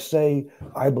 So when I say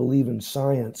I believe in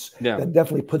science, that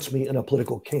definitely puts me in a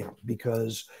political camp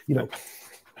because,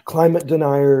 climate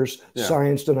deniers,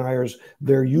 science deniers,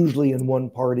 they're usually in one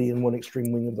party, in one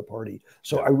extreme wing of the party.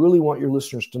 So I really want your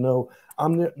listeners to know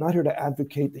I'm not here to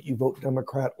advocate that you vote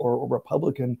Democrat or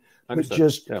Republican, but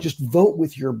just vote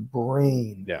with your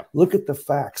brain. Yeah. Look at the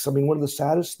facts. One of the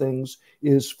saddest things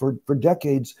is for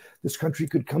decades, this country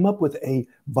could come up with a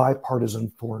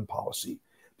bipartisan foreign policy.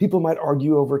 People might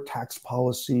argue over tax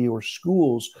policy or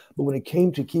schools, but when it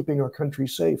came to keeping our country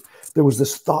safe, there was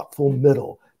this thoughtful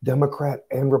middle, Democrat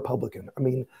and Republican. I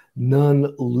mean,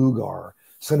 none Lugar,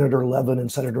 Senator Levin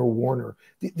and Senator Warner.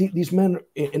 These men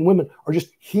and women are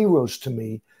just heroes to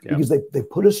me because they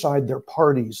put aside their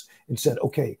parties and said,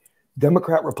 okay,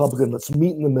 Democrat, Republican, let's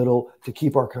meet in the middle to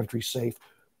keep our country safe.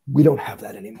 We don't have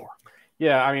that anymore.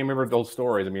 Yeah, I mean, remember those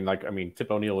stories. I mean,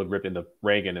 Tip O'Neill would rip into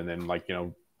Reagan, and then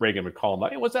Reagan would call him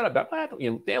like, "Hey, what's that about?"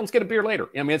 Let's get a beer later.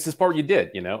 I mean, it's just part you did.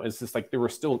 It's just like there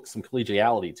was still some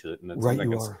collegiality to it, and right,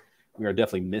 we are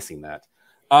definitely missing that.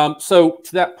 So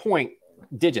to that point,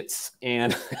 digits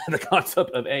and the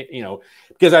concept of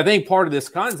because I think part of this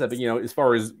concept, as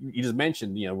far as you just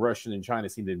mentioned, Russia and China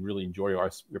seem to really enjoy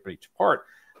us ripping each apart.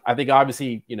 I think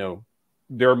obviously,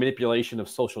 their manipulation of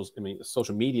social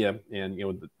media, and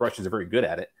the Russians are very good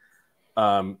at it,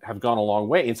 have gone a long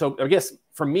way. And so I guess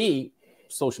for me,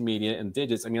 social media and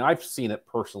digits, I mean, I've seen it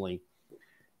personally,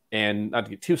 and not to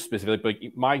get too specific, but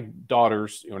my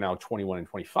daughters, now 21 and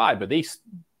 25, but they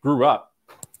grew up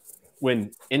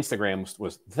when Instagram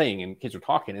was the thing and kids were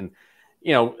talking. And,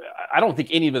 I don't think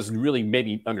any of us really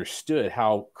maybe understood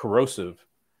how corrosive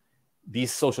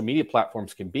these social media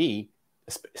platforms can be,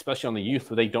 especially on the youth,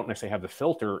 where they don't necessarily have the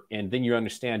filter. And then you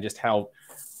understand just how,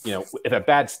 if a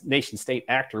bad nation state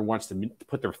actor wants to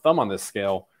put their thumb on this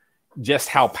scale, just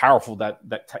how powerful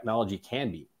that technology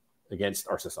can be against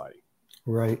our society.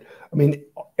 Right. I mean,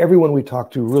 everyone we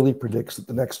talk to really predicts that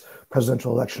the next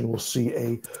presidential election will see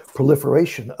a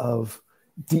proliferation of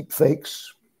deep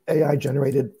fakes,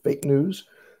 AI-generated fake news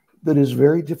that is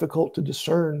very difficult to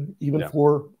discern, even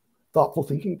for thoughtful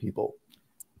thinking people.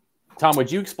 Tom,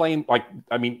 would you explain,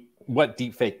 what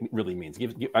deep fake really means?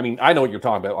 I know what you're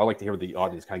talking about. I'd like to hear the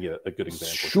audience kind of get a good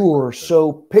example. Sure.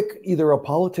 So pick either a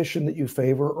politician that you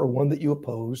favor or one that you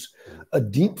oppose. A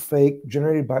deep fake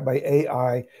generated by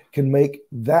AI can make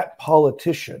that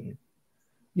politician,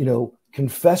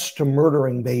 confess to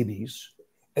murdering babies,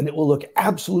 and it will look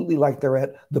absolutely like they're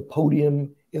at the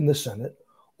podium in the Senate.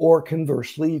 Or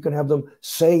conversely, you can have them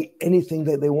say anything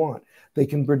that they want. They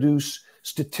can produce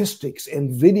statistics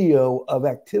and video of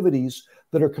activities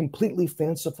that are completely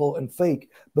fanciful and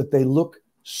fake, but they look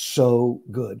so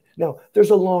good. Now, there's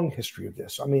a long history of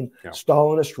this. I mean,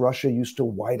 Stalinist Russia used to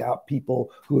white out people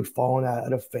who had fallen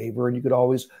out of favor, and you could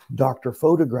always doctor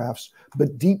photographs,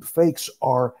 but deep fakes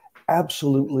are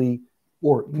absolutely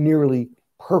or nearly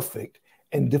perfect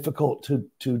and difficult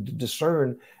to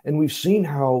discern. And we've seen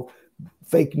how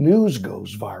fake news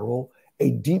goes viral. A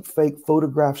deep fake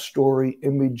photograph, story,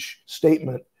 image,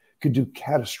 statement could do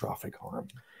catastrophic harm.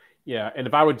 Yeah, and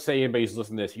if I would say anybody's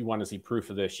listening to this, you want to see proof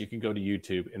of this, you can go to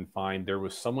YouTube and find there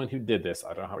was someone who did this.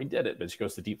 I don't know how he did it, but she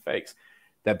goes to deep fakes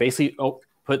that basically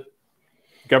put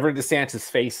Governor DeSantis'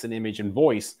 face and image and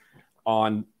voice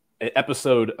on an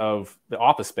episode of The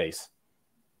Office Space,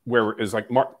 where it was like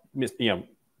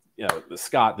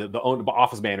Scott, the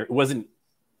office manager. It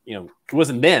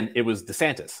wasn't them. It was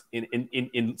DeSantis.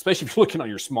 Especially if you're looking on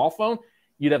your small phone,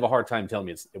 you'd have a hard time telling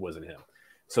me it wasn't him.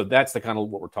 So that's the kind of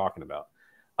what we're talking about.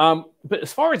 But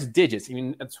as far as digits, I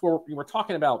mean, that's where we're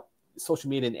talking about social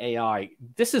media and AI.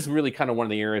 This is really kind of one of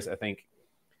the areas I think,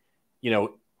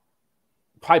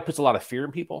 probably puts a lot of fear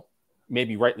in people,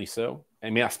 maybe rightly so. I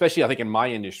mean, especially I think in my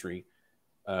industry,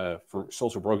 for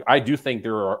social broker, I do think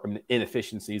there are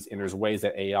inefficiencies and there's ways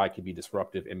that AI can be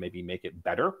disruptive and maybe make it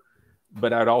better.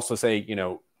 But I'd also say,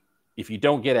 if you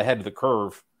don't get ahead of the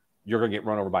curve, you're going to get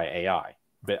run over by AI.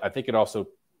 But I think it also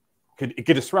could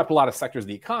disrupt a lot of sectors of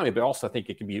the economy, but also I think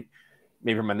it can be,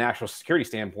 maybe from a national security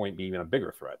standpoint, be even a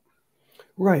bigger threat.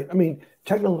 Right. I mean,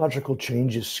 technological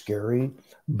change is scary,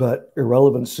 but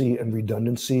irrelevancy and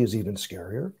redundancy is even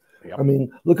scarier. Yep. I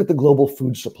mean, look at the global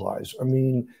food supplies. I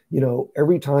mean,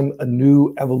 every time a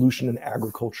new evolution in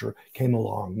agriculture came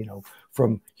along,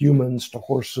 from humans to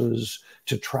horses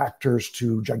to tractors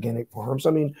to gigantic farms.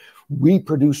 I mean, we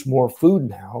produce more food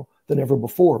now than ever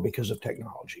before because of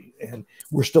technology. And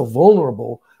we're still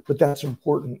vulnerable, but that's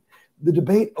important. The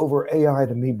debate over AI,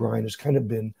 to me, Brian, has kind of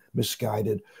been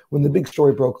misguided. When the big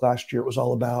story broke last year, it was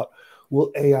all about,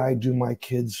 will AI do my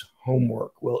kids'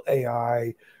 homework? Will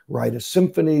AI write a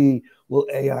symphony? Will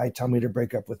AI tell me to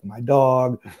break up with my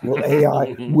dog? Will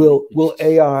AI will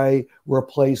AI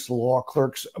replace law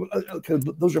clerks? Okay,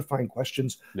 those are fine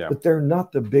questions, but they're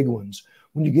not the big ones.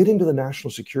 When you get into the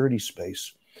national security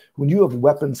space, when you have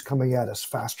weapons coming at us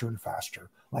faster and faster,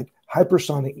 like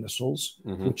hypersonic missiles,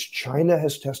 which China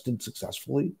has tested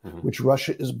successfully, which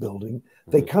Russia is building,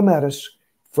 they come at us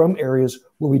from areas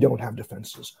where we don't have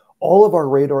defenses. All of our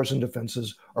radars and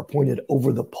defenses are pointed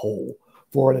over the pole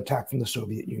for an attack from the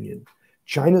Soviet Union.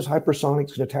 China's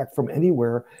hypersonics can attack from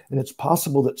anywhere, and it's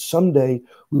possible that someday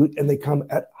and they come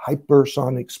at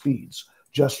hypersonic speeds,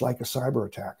 just like a cyber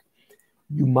attack.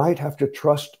 You might have to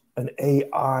trust an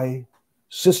AI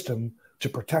system to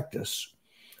protect us,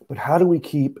 but how do we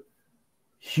keep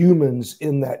humans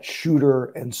in that shooter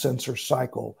and sensor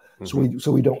cycle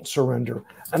so we don't surrender?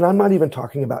 And I'm not even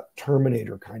talking about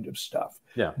Terminator kind of stuff.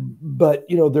 Yeah. But,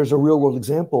 there's a real world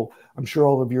example. I'm sure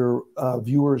all of your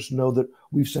viewers know that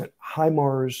we've sent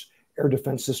HIMARS air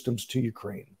defense systems to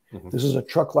Ukraine. This is a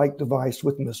truck-like device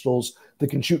with missiles that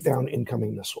can shoot down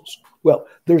incoming missiles. Well,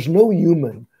 there's no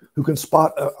human who can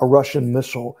spot a Russian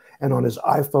missile and on his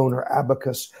iPhone or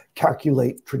Abacus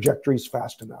calculate trajectories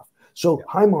fast enough. So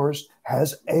HIMARS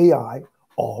has AI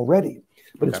already,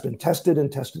 but it's been tested and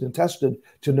tested and tested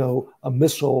to know a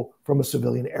missile from a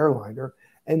civilian airliner.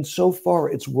 And so far,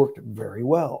 it's worked very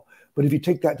well. But if you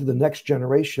take that to the next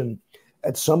generation,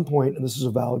 at some point, and this is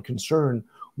a valid concern,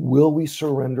 will we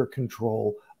surrender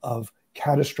control of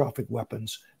catastrophic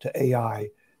weapons to AI?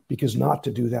 Because not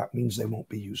to do that means they won't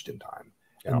be used in time.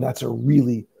 And that's a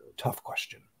really tough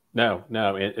question. No,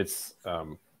 it's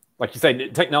like you say,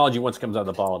 technology once it comes out of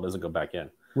the bottle, it doesn't go back in.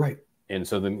 Right. And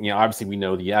so then, obviously we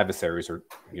know the adversaries are,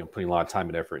 putting a lot of time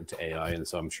and effort into AI. And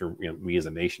so I'm sure, we as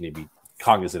a nation need to be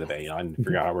cognizant of AI and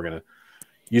figure out how we're going to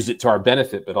use it to our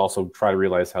benefit, but also try to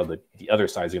realize how the other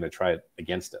side is going to try it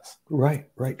against us. Right.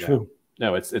 True.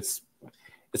 No, it's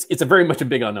a very much a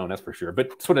big unknown, that's for sure.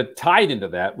 But sort of tied into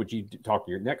that, which you talk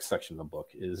in your next section of the book,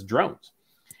 is drones.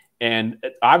 And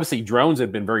obviously drones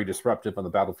have been very disruptive on the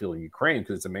battlefield in Ukraine,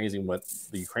 because it's amazing what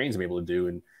the Ukrainians have been able to do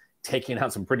in taking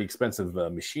out some pretty expensive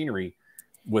machinery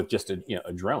with just a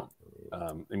drone.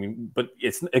 But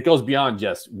it goes beyond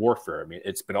just warfare.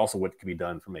 But also what can be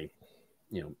done from a,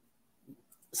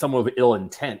 someone with ill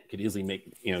intent could easily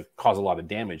cause a lot of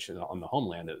damage on the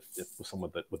homeland if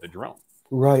someone with a drone.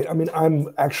 Right.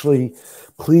 I'm actually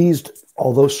pleased,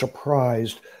 although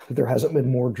surprised, that there hasn't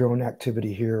been more drone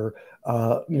activity here.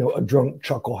 A drunk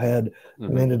chucklehead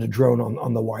landed a drone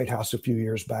on the White House a few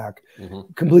years back.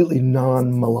 Completely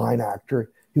non-malign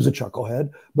actor. He was a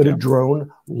chucklehead, but a drone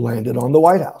landed on the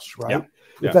White House, right?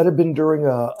 If that had been during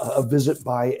a visit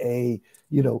by a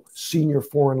senior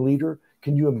foreign leader,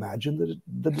 can you imagine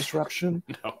the disruption?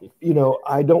 No.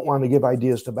 I don't want to give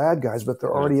ideas to bad guys, but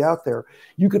they're already out there.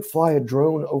 You could fly a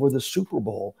drone over the Super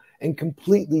Bowl and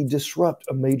completely disrupt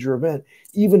a major event,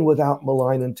 even without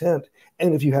malign intent.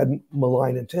 And if you had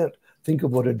malign intent, think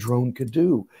of what a drone could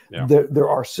do. Yeah. There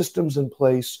are systems in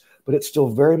place, but it's still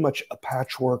very much a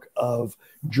patchwork of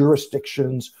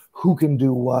jurisdictions, who can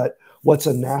do what, what's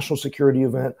a national security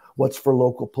event, what's for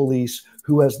local police,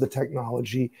 who has the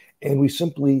technology. And we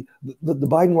simply, the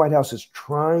Biden White House is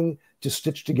trying to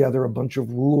stitch together a bunch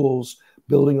of rules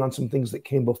building on some things that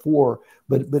came before.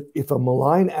 But if a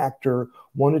malign actor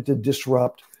wanted to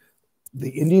disrupt the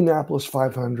Indianapolis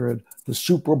 500, the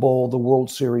Super Bowl, the World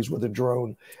Series with a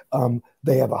drone,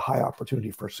 they have a high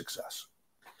opportunity for success.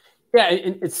 Yeah,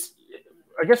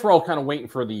 I guess we're all kind of waiting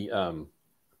for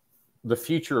the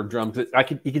future of drones.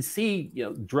 You can see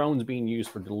drones being used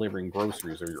for delivering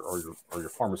groceries or your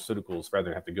pharmaceuticals rather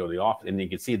than have to go to the office. And you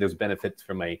can see there's benefits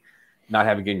from not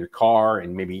having it in your car,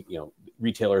 and maybe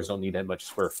retailers don't need that much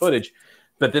square footage.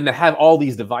 But then to have all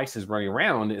these devices running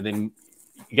around, and then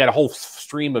you got a whole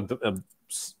stream of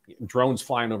drones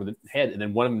flying over the head, and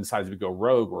then one of them decides to go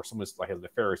rogue, or someone's has a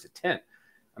nefarious intent.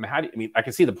 I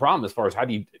can see the problem as far as how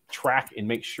do you track and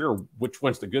make sure which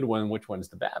one's the good one and which one's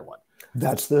the bad one.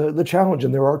 That's the challenge.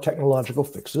 And there are technological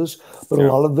fixes, but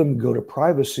a lot of them go to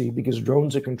privacy, because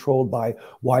drones are controlled by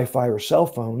Wi-Fi or cell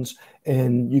phones.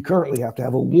 And you currently have to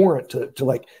have a warrant to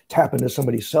tap into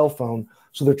somebody's cell phone.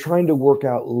 So they're trying to work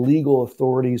out legal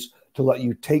authorities to let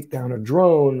you take down a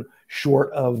drone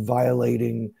short of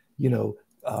violating,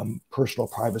 personal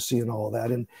privacy and all of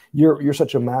that. And you're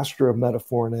such a master of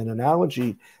metaphor and an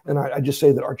analogy. And I just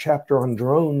say that our chapter on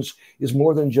drones is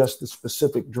more than just the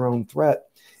specific drone threat.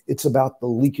 It's about the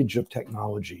leakage of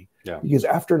technology. Yeah. Because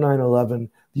after 9/11,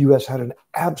 the U.S. had an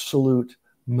absolute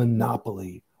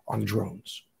monopoly on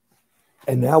drones.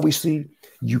 And now we see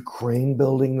Ukraine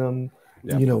building them.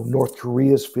 Yeah. North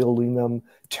Korea's fielding them.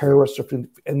 Terrorists are,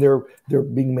 and they're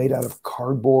being made out of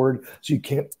cardboard, so you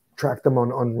can't track them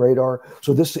on radar.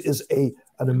 So this is an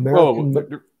American.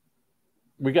 Whoa,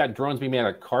 we got drones being made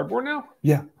out of cardboard now?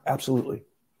 Yeah, absolutely.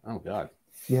 Oh God.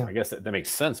 Yeah, I guess that makes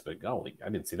sense, but golly, I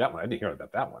didn't see that one. I didn't hear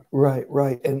about that one.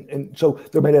 Right. And so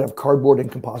they're made out of cardboard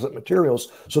and composite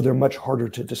materials, so they're much harder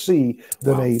to see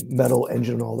than a metal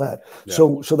engine and all that. Yeah.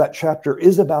 So that chapter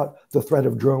is about the threat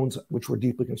of drones, which we're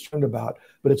deeply concerned about,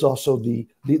 but it's also the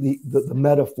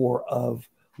metaphor of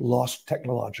lost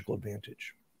technological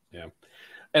advantage. Yeah.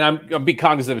 And I'm being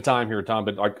cognizant of time here, Tom,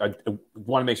 but I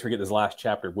want to make sure we get this last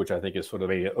chapter, which I think is sort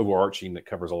of a overarching that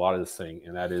covers a lot of this thing,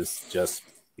 and that is just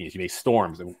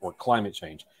storms or climate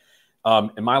change.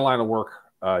 In my line of work,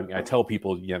 I tell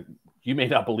people, you may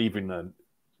not believe in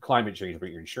climate change, but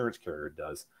your insurance carrier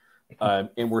does.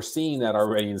 And we're seeing that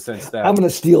already in the sense that I'm going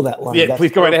to steal that line. Yeah,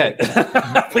 please go right ahead.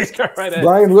 Please go right ahead.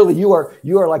 Brian, really, you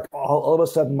are like all of a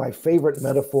sudden my favorite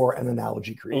metaphor and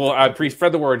analogy creator. Well, I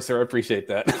spread the word, sir. I appreciate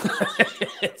that.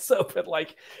 So, but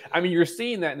you're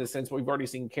seeing that in the sense we've already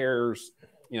seen carriers,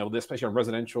 especially on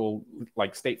residential,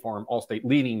 like State Farm, Allstate,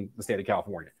 leaving the state of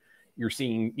California. You're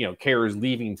seeing, carriers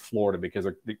leaving Florida because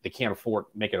they can't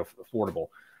make it affordable.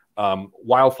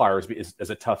 Wildfires is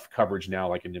a tough coverage now,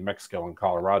 like in New Mexico and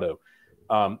Colorado.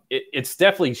 It's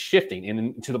definitely shifting,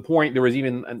 and to the point there was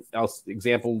even an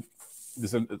example.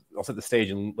 I'll set the stage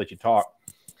and let you talk.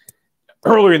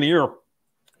 Earlier in the year,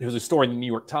 there was a story in the New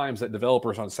York Times that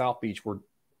developers on South Beach were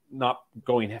not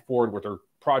going forward with their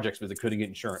projects because they couldn't get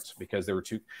insurance because they were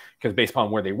because based upon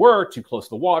where they were, too close to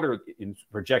the water. In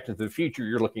projecting to the future,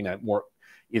 you're looking at more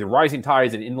either rising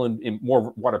tides and inland and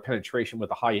more water penetration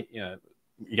with a high.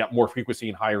 You got more frequency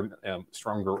and higher,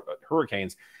 stronger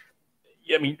hurricanes.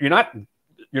 I mean,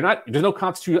 there's no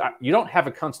constitution. You don't have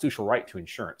a constitutional right to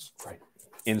insurance. Right.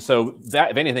 And so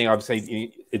that, if anything, I would say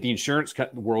the insurance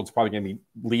world's probably going to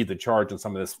lead the charge on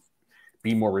some of this,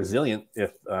 be more resilient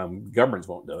if governments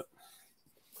won't do it.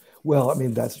 Well, I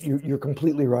mean, you're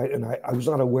completely right. And I was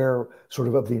not aware sort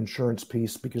of the insurance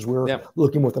piece because we're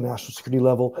looking with the national security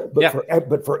level.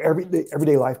 But for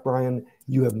everyday life, Brian,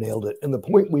 you have nailed it. And the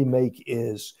point we make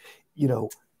is,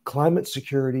 climate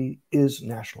security is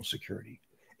national security.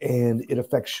 And it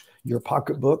affects your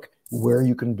pocketbook, where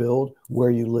you can build,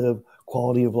 where you live,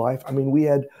 quality of life. I mean, we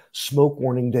had smoke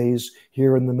warning days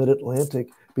here in the mid-Atlantic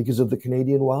because of the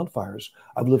Canadian wildfires.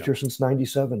 I've lived here since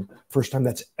 '97. First time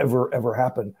that's ever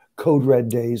happened. Code red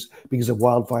days because of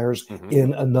wildfires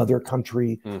in another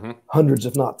country, hundreds,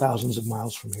 if not thousands of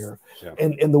miles from here. Yeah.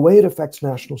 And the way it affects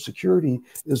national security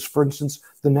is, for instance,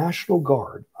 the National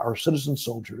Guard, our citizen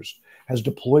soldiers, has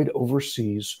deployed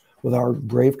overseas with our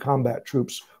brave combat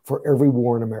troops for every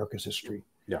war in America's history.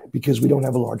 Yeah. Because we don't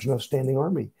have a large enough standing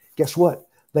army. Guess what?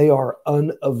 They are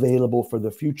unavailable for the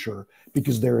future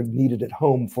because they're needed at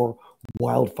home for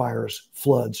wildfires,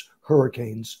 floods,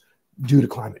 hurricanes due to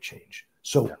climate change.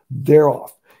 So they're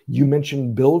off. You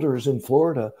mentioned builders in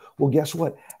Florida. Well, guess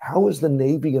what? How is the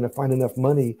Navy going to find enough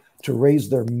money to raise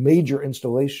their major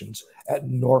installations at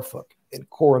Norfolk and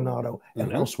Coronado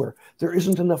and elsewhere? There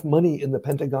isn't enough money in the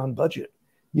Pentagon budget,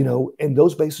 and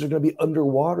those bases are going to be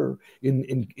underwater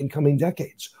in coming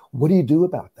decades. What do you do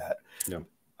about that? Yeah.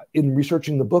 In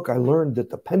researching the book, I learned that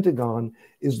the Pentagon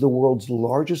is the world's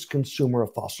largest consumer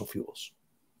of fossil fuels.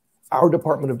 Our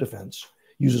Department of Defense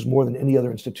uses more than any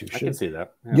other institution. I can see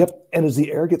that. Yeah. Yep. And as the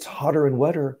air gets hotter and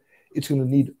wetter, it's going to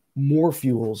need more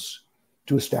fuels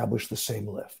to establish the same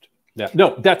lift. Yeah.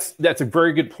 No, that's a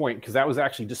very good point, because that was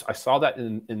actually I saw that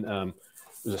in it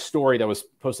was a story that was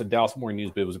posted in Dallas Morning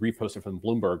News, but it was reposted from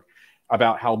Bloomberg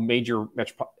about how major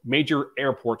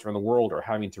airports around the world are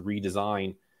having to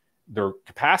redesign their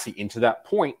capacity. And to that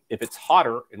point, if it's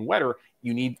hotter and wetter,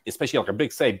 you need, especially like a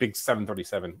big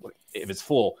 737, if it's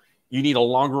full, you need a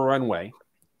longer runway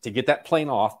to get that plane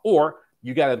off, or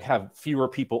you got to have fewer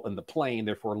people in the plane,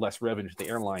 therefore less revenue to the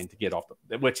airline to get off.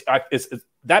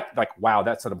 Wow,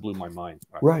 that sort of blew my mind.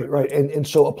 Right. And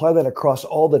so apply that across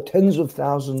all the tens of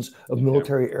thousands of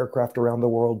military aircraft around the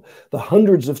world. The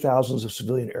hundreds of thousands of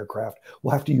civilian aircraft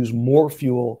will have to use more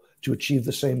fuel to achieve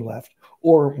the same lift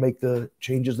or make the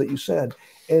changes that you said.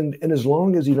 And as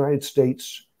long as the United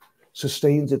States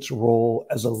sustains its role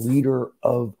as a leader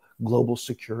of global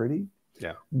security,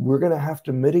 we're going to have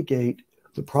to mitigate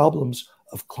the problems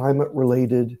of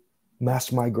climate-related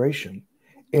mass migration.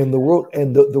 And the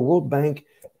World Bank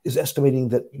is estimating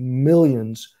that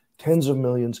millions, tens of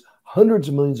millions, hundreds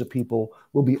of millions of people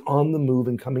will be on the move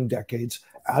in coming decades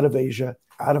out of Asia,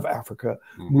 out of Africa,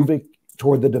 moving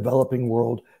toward the developing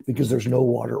world because there's no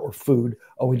water or food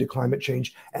owing to climate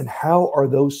change. And how are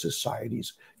those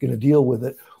societies going to deal with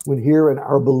it when here in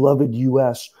our beloved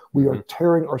U.S., we are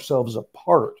tearing ourselves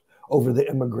apart over the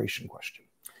immigration question?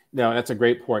 No, that's a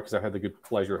great point, because I've had the good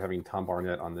pleasure of having Tom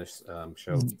Barnett on this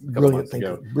show. Brilliant, thank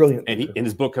you. Brilliant. And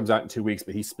his book comes out in 2 weeks,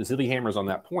 but he specifically hammers on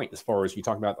that point as far as you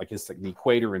talk about the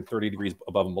equator and 30 degrees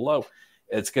above and below.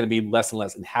 It's going to be less and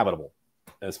less inhabitable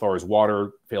as far as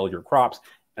water, failure, crops.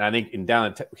 And I think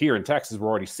here in Texas, we're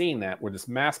already seeing that, where this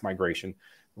mass migration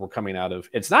we're coming out of.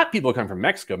 It's not people coming from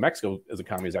Mexico. Mexico as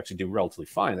economy is actually doing relatively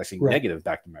fine. It's actually negative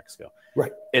back to Mexico.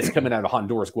 Right. It's coming out of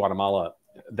Honduras, Guatemala,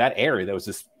 that area that was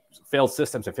just failed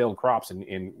systems and failed crops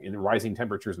and rising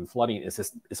temperatures and flooding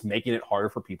it's making it harder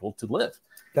for people to live.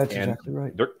 That's exactly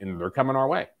right. They're coming our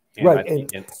way.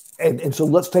 And so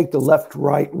let's take the left,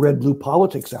 right, red, blue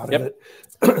politics out of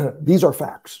it. These are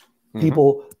facts.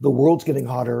 People, the world's getting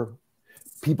hotter.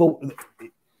 People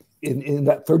in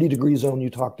that 30-degree zone you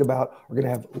talked about are going to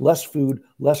have less food,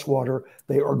 less water.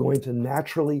 They are going to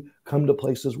naturally come to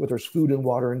places where there's food and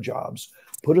water and jobs.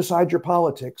 Put aside your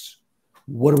politics.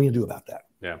 What are we going to do about that?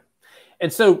 Yeah.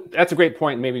 And so that's a great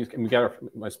point. Maybe we got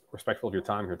respectful of your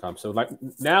time here, Thom. So like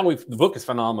now the book is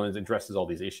phenomenal and it addresses all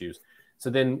these issues.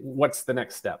 So then what's the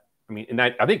next step? I mean, and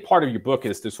I think part of your book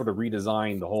is to sort of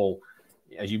redesign the whole,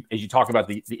 as you talk about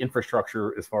the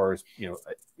infrastructure as far as,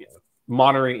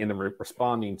 monitoring and then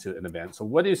responding to an event. So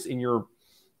what is in your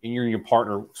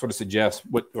partner sort of suggests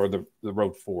the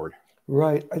road forward?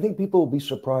 Right. I think people will be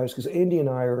surprised because Andy and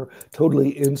I are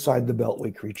totally inside the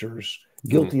Beltway creatures,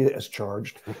 guilty as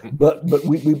charged. But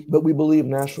we believe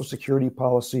national security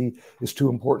policy is too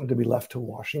important to be left to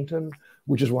Washington,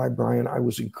 which is why, Brian, I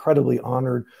was incredibly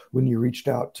honored when you reached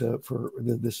out for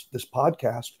this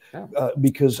podcast,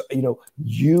 because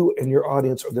you and your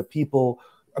audience are the people.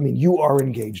 I mean, you are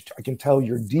engaged. I can tell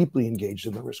you're deeply engaged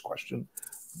in the risk question.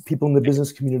 People in the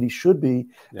business community should be.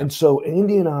 Yeah. And so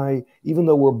Andy and I, even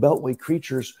though we're Beltway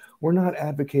creatures, we're not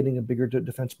advocating a bigger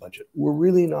defense budget. We're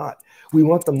really not. We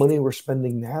want the money we're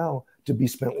spending now to be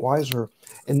spent wiser.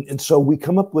 And so we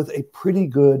come up with a pretty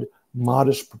good,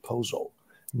 modest proposal.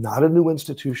 Not a new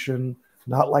institution,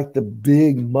 not like the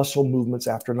big muscle movements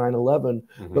after 9/11,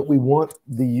 but we want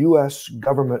the U.S.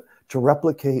 government to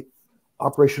replicate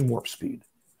Operation Warp Speed.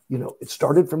 It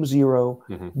started from zero,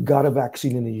 got a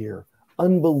vaccine in a year.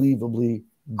 Unbelievably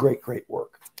great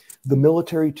work. The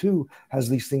military too has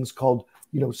these things called,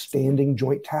 standing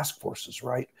joint task forces,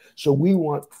 right? So we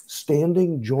want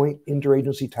standing joint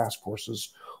interagency task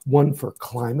forces, one for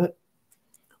climate,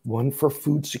 one for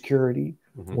food security,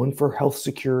 one for health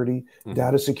security,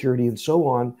 data security, and so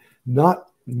on. Not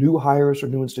new hires or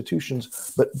new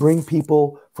institutions, but bring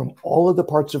people from all of the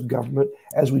parts of government,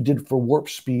 as we did for Warp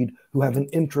Speed, who have an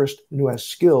interest and who has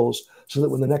skills, so that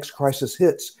when the next crisis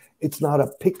hits, it's not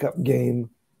a pickup game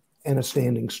and a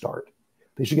standing start.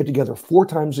 They should get together 4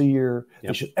 times a year.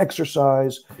 They should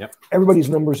exercise. Everybody's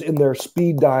numbers in their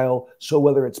speed dial. So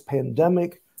whether it's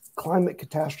pandemic, climate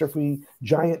catastrophe,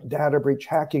 giant data breach,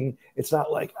 hacking, it's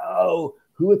not like, oh,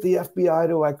 who at the FBI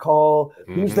do I call?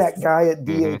 Who's that guy at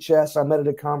DHS I met at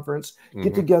a conference?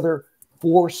 Get together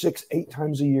 4, 6, 8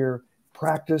 times a year,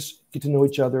 practice, get to know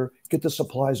each other, get the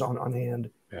supplies on hand,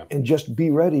 and just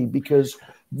be ready, because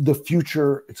the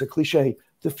future, it's a cliche,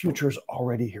 the future is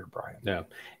already here, Brian. Yeah.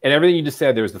 And everything you just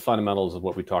said, there's the fundamentals of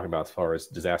what we talk about as far as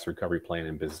disaster recovery plan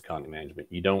and business continuity management.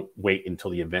 You don't wait until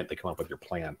the event to come up with your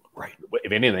plan. Right.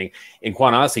 If anything, and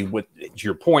quite honestly, to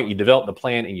your point, you develop the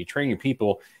plan and you train your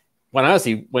people. Quite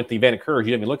honestly, when the event occurs,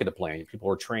 you don't even look at the plan.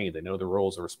 People are trained. They know their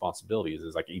roles and responsibilities.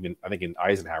 It's like, even I think in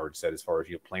Eisenhower said, as far as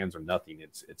plans are nothing.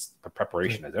 It's the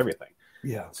preparation is everything.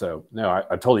 Yeah. So no, I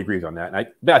totally agree on that.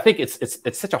 And I think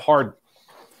it's such a hard,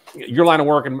 your line of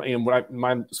work and what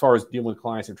mine, as far as dealing with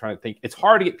clients and trying to think, it's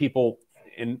hard to get people,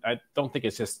 and I don't think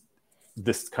it's just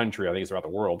this country, I think it's around the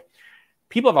world.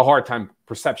 People have a hard time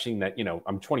perception that,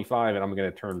 I'm 25 and I'm going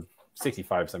to turn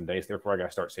 65 some days. Therefore, I got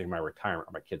to start saving my retirement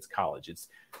or my kids' college. It's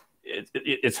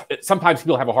sometimes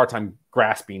people have a hard time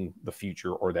grasping the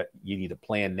future, or that you need to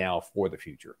plan now for the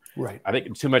future. Right. I think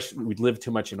we live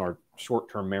too much in our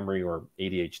short-term memory or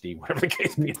ADHD, whatever the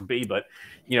case may be. But,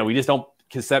 we just don't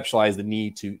conceptualize the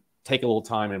need to take a little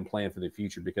time and plan for the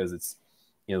future, because it's,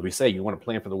 we say you want to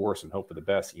plan for the worst and hope for the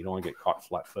best. You don't want to get caught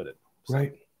flat-footed. So,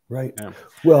 Right. Yeah.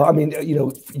 Well, I mean,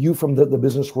 you from the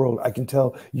business world, I can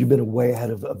tell you've been way ahead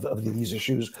of these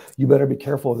issues. You better be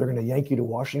careful if they're going to yank you to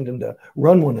Washington to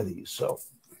run one of these. So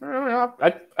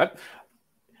I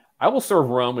will serve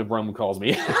Rome if Rome calls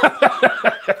me.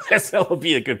 That will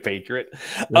be a good patriot.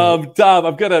 Thom,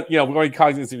 I'm gonna, we're going to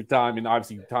cognizant of your time, and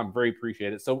obviously, Thom, very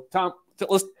appreciate it. So, Thom,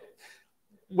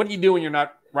 what do you do when you're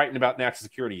not writing about national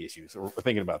security issues or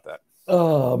thinking about that?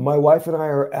 My wife and I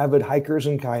are avid hikers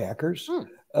and kayakers.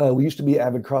 We used to be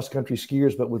avid cross-country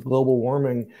skiers, but with global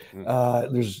warming,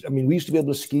 we used to be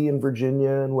able to ski in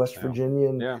Virginia and West Virginia,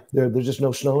 and there's just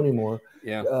no snow anymore,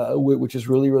 which is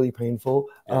really, really painful.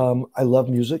 I love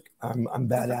music. I'm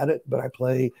bad at it, but I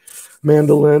play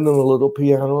mandolin and a little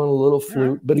piano and a little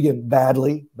flute, but again,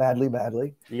 badly.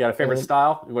 You got a favorite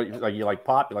style? You like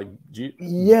pop? You like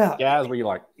jazz? What do you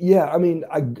like? Yeah, I mean,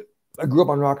 I grew up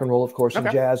on rock and roll, of course, and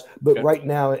jazz, but right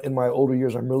now in my older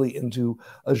years, I'm really into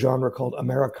a genre called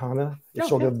Americana. It's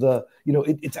sort of the,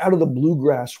 it's out of the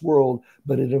bluegrass world,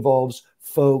 but it involves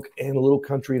folk, and a little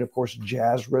country, and of course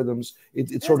jazz rhythms.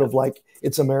 It's sort of like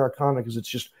it's Americana because it's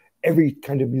just every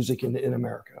kind of music in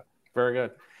America. Very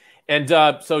good. And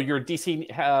so you're a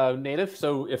DC native.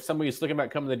 So if somebody's looking about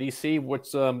coming to DC,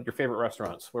 what's your favorite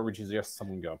restaurants? Where would you suggest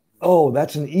someone go? Oh,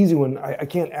 that's an easy one. I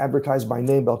can't advertise by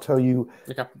name, but I'll tell you.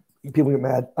 Okay. People get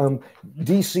mad.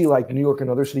 DC, like New York and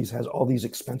other cities, has all these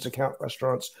expense account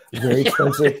restaurants, very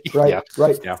expensive, right? Yeah.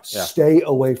 Right. Yeah. Stay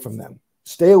away from them.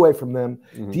 Stay away from them.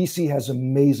 Mm-hmm. DC has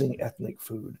amazing ethnic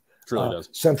food. Truly does.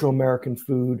 Central American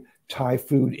food, Thai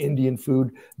food, Indian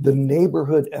food. The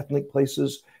neighborhood ethnic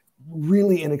places,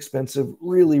 really inexpensive,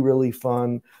 really, really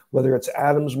fun, whether it's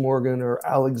Adams Morgan or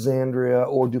Alexandria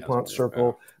or DuPont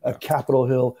Circle, Capitol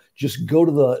Hill. Just go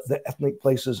to the ethnic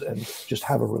places and just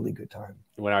have a really good time.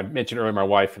 When I mentioned earlier, my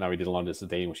wife and I, we did a long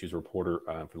distance dating when she was a reporter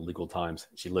for the Legal Times.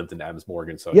 She lived in Adams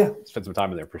Morgan, so spent some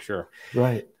time in there for sure.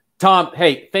 Right. Tom,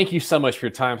 hey, thank you so much for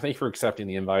your time. Thank you for accepting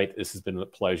the invite. This has been a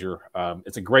pleasure.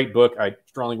 It's a great book. I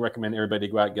strongly recommend everybody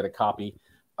go out and get a copy.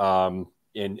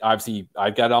 And obviously,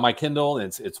 I've got it on my Kindle,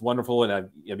 and it's wonderful, and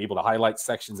I'm able to highlight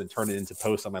sections and turn it into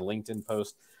posts on my LinkedIn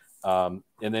post. And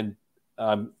then,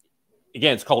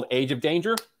 again, it's called Age of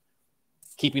Danger,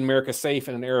 Keeping America Safe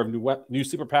in an Era of New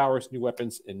Superpowers, New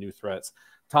Weapons, and New Threats.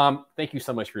 Tom, thank you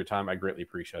so much for your time. I greatly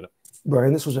appreciate it.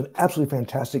 Brian, this was an absolutely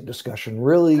fantastic discussion,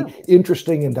 really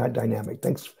interesting and dynamic.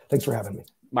 Thanks for having me.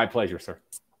 My pleasure, sir.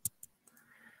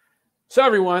 So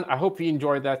everyone, I hope you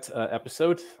enjoyed that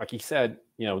episode. Like he said,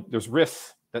 there's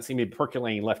risks that seem to be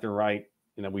percolating left and right.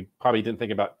 We probably didn't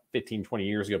think about 15, 20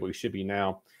 years ago, but we should be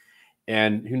now.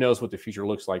 And who knows what the future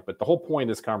looks like. But the whole point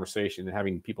of this conversation and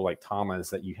having people like Tom is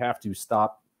that you have to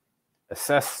stop,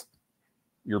 assess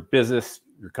your business,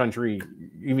 your country,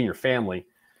 even your family.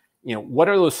 What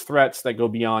are those threats that go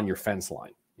beyond your fence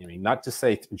line? Not to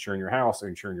say insuring your house or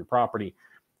insuring your property,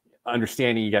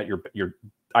 understanding you got your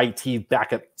IT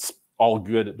backup all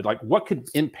good, but like what could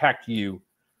impact you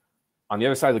on the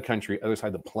other side of the country, other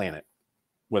side of the planet,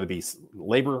 whether it be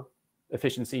labor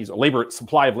efficiencies or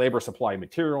supply of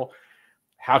material.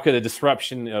 How could a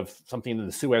disruption of something in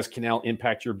the Suez Canal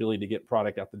impact your ability to get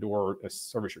product out the door or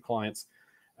service your clients?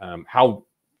 How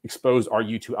exposed are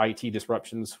you to IT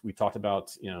disruptions? We talked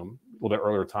about, a little bit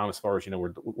earlier, Tom, as far as,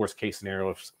 worst case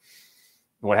scenarios.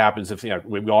 What happens if,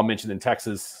 we all mentioned in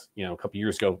Texas, a couple of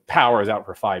years ago, power is out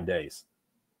for 5 days.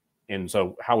 And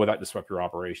so how would that disrupt your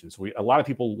operations? A lot of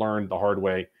people learned the hard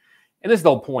way. And this is the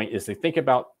whole point, is to think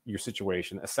about your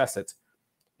situation, assess it,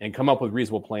 and come up with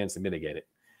reasonable plans to mitigate it.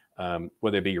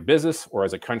 Whether it be your business or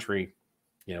as a country,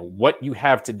 what you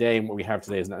have today and what we have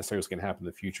today is not necessarily what's going to happen in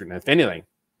the future. And if anything,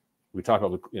 we talk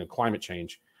about climate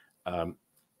change. You're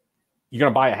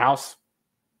going to buy a house.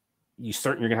 You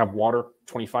certain you're going to have water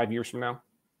 25 years from now?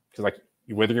 Because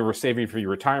whether you're saving for your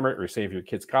retirement or saving for your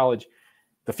kids' college,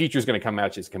 the future is going to come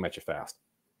at you. It's going to come at you fast.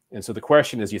 And so the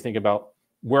question is, you think about,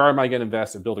 where am I going to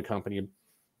invest and build a company,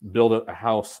 build a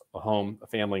house, a home, a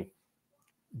family?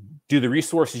 Do the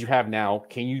resources you have now,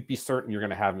 can you be certain you're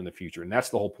going to have them in the future? And that's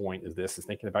the whole point is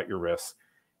thinking about your risks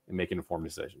and making informed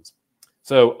decisions.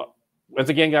 So once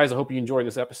again, guys, I hope you enjoyed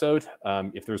this episode.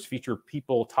 If there's future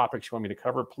people, topics you want me to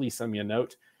cover, please send me a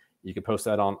note. You can post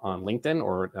that on LinkedIn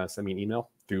or send me an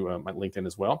email through my LinkedIn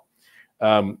as well.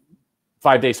 5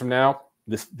 days from now,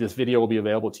 this video will be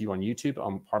available to you on YouTube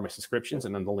on part of my subscriptions,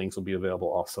 and then the links will be available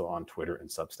also on Twitter and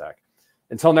Substack.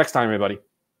 Until next time, everybody.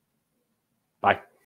 Bye.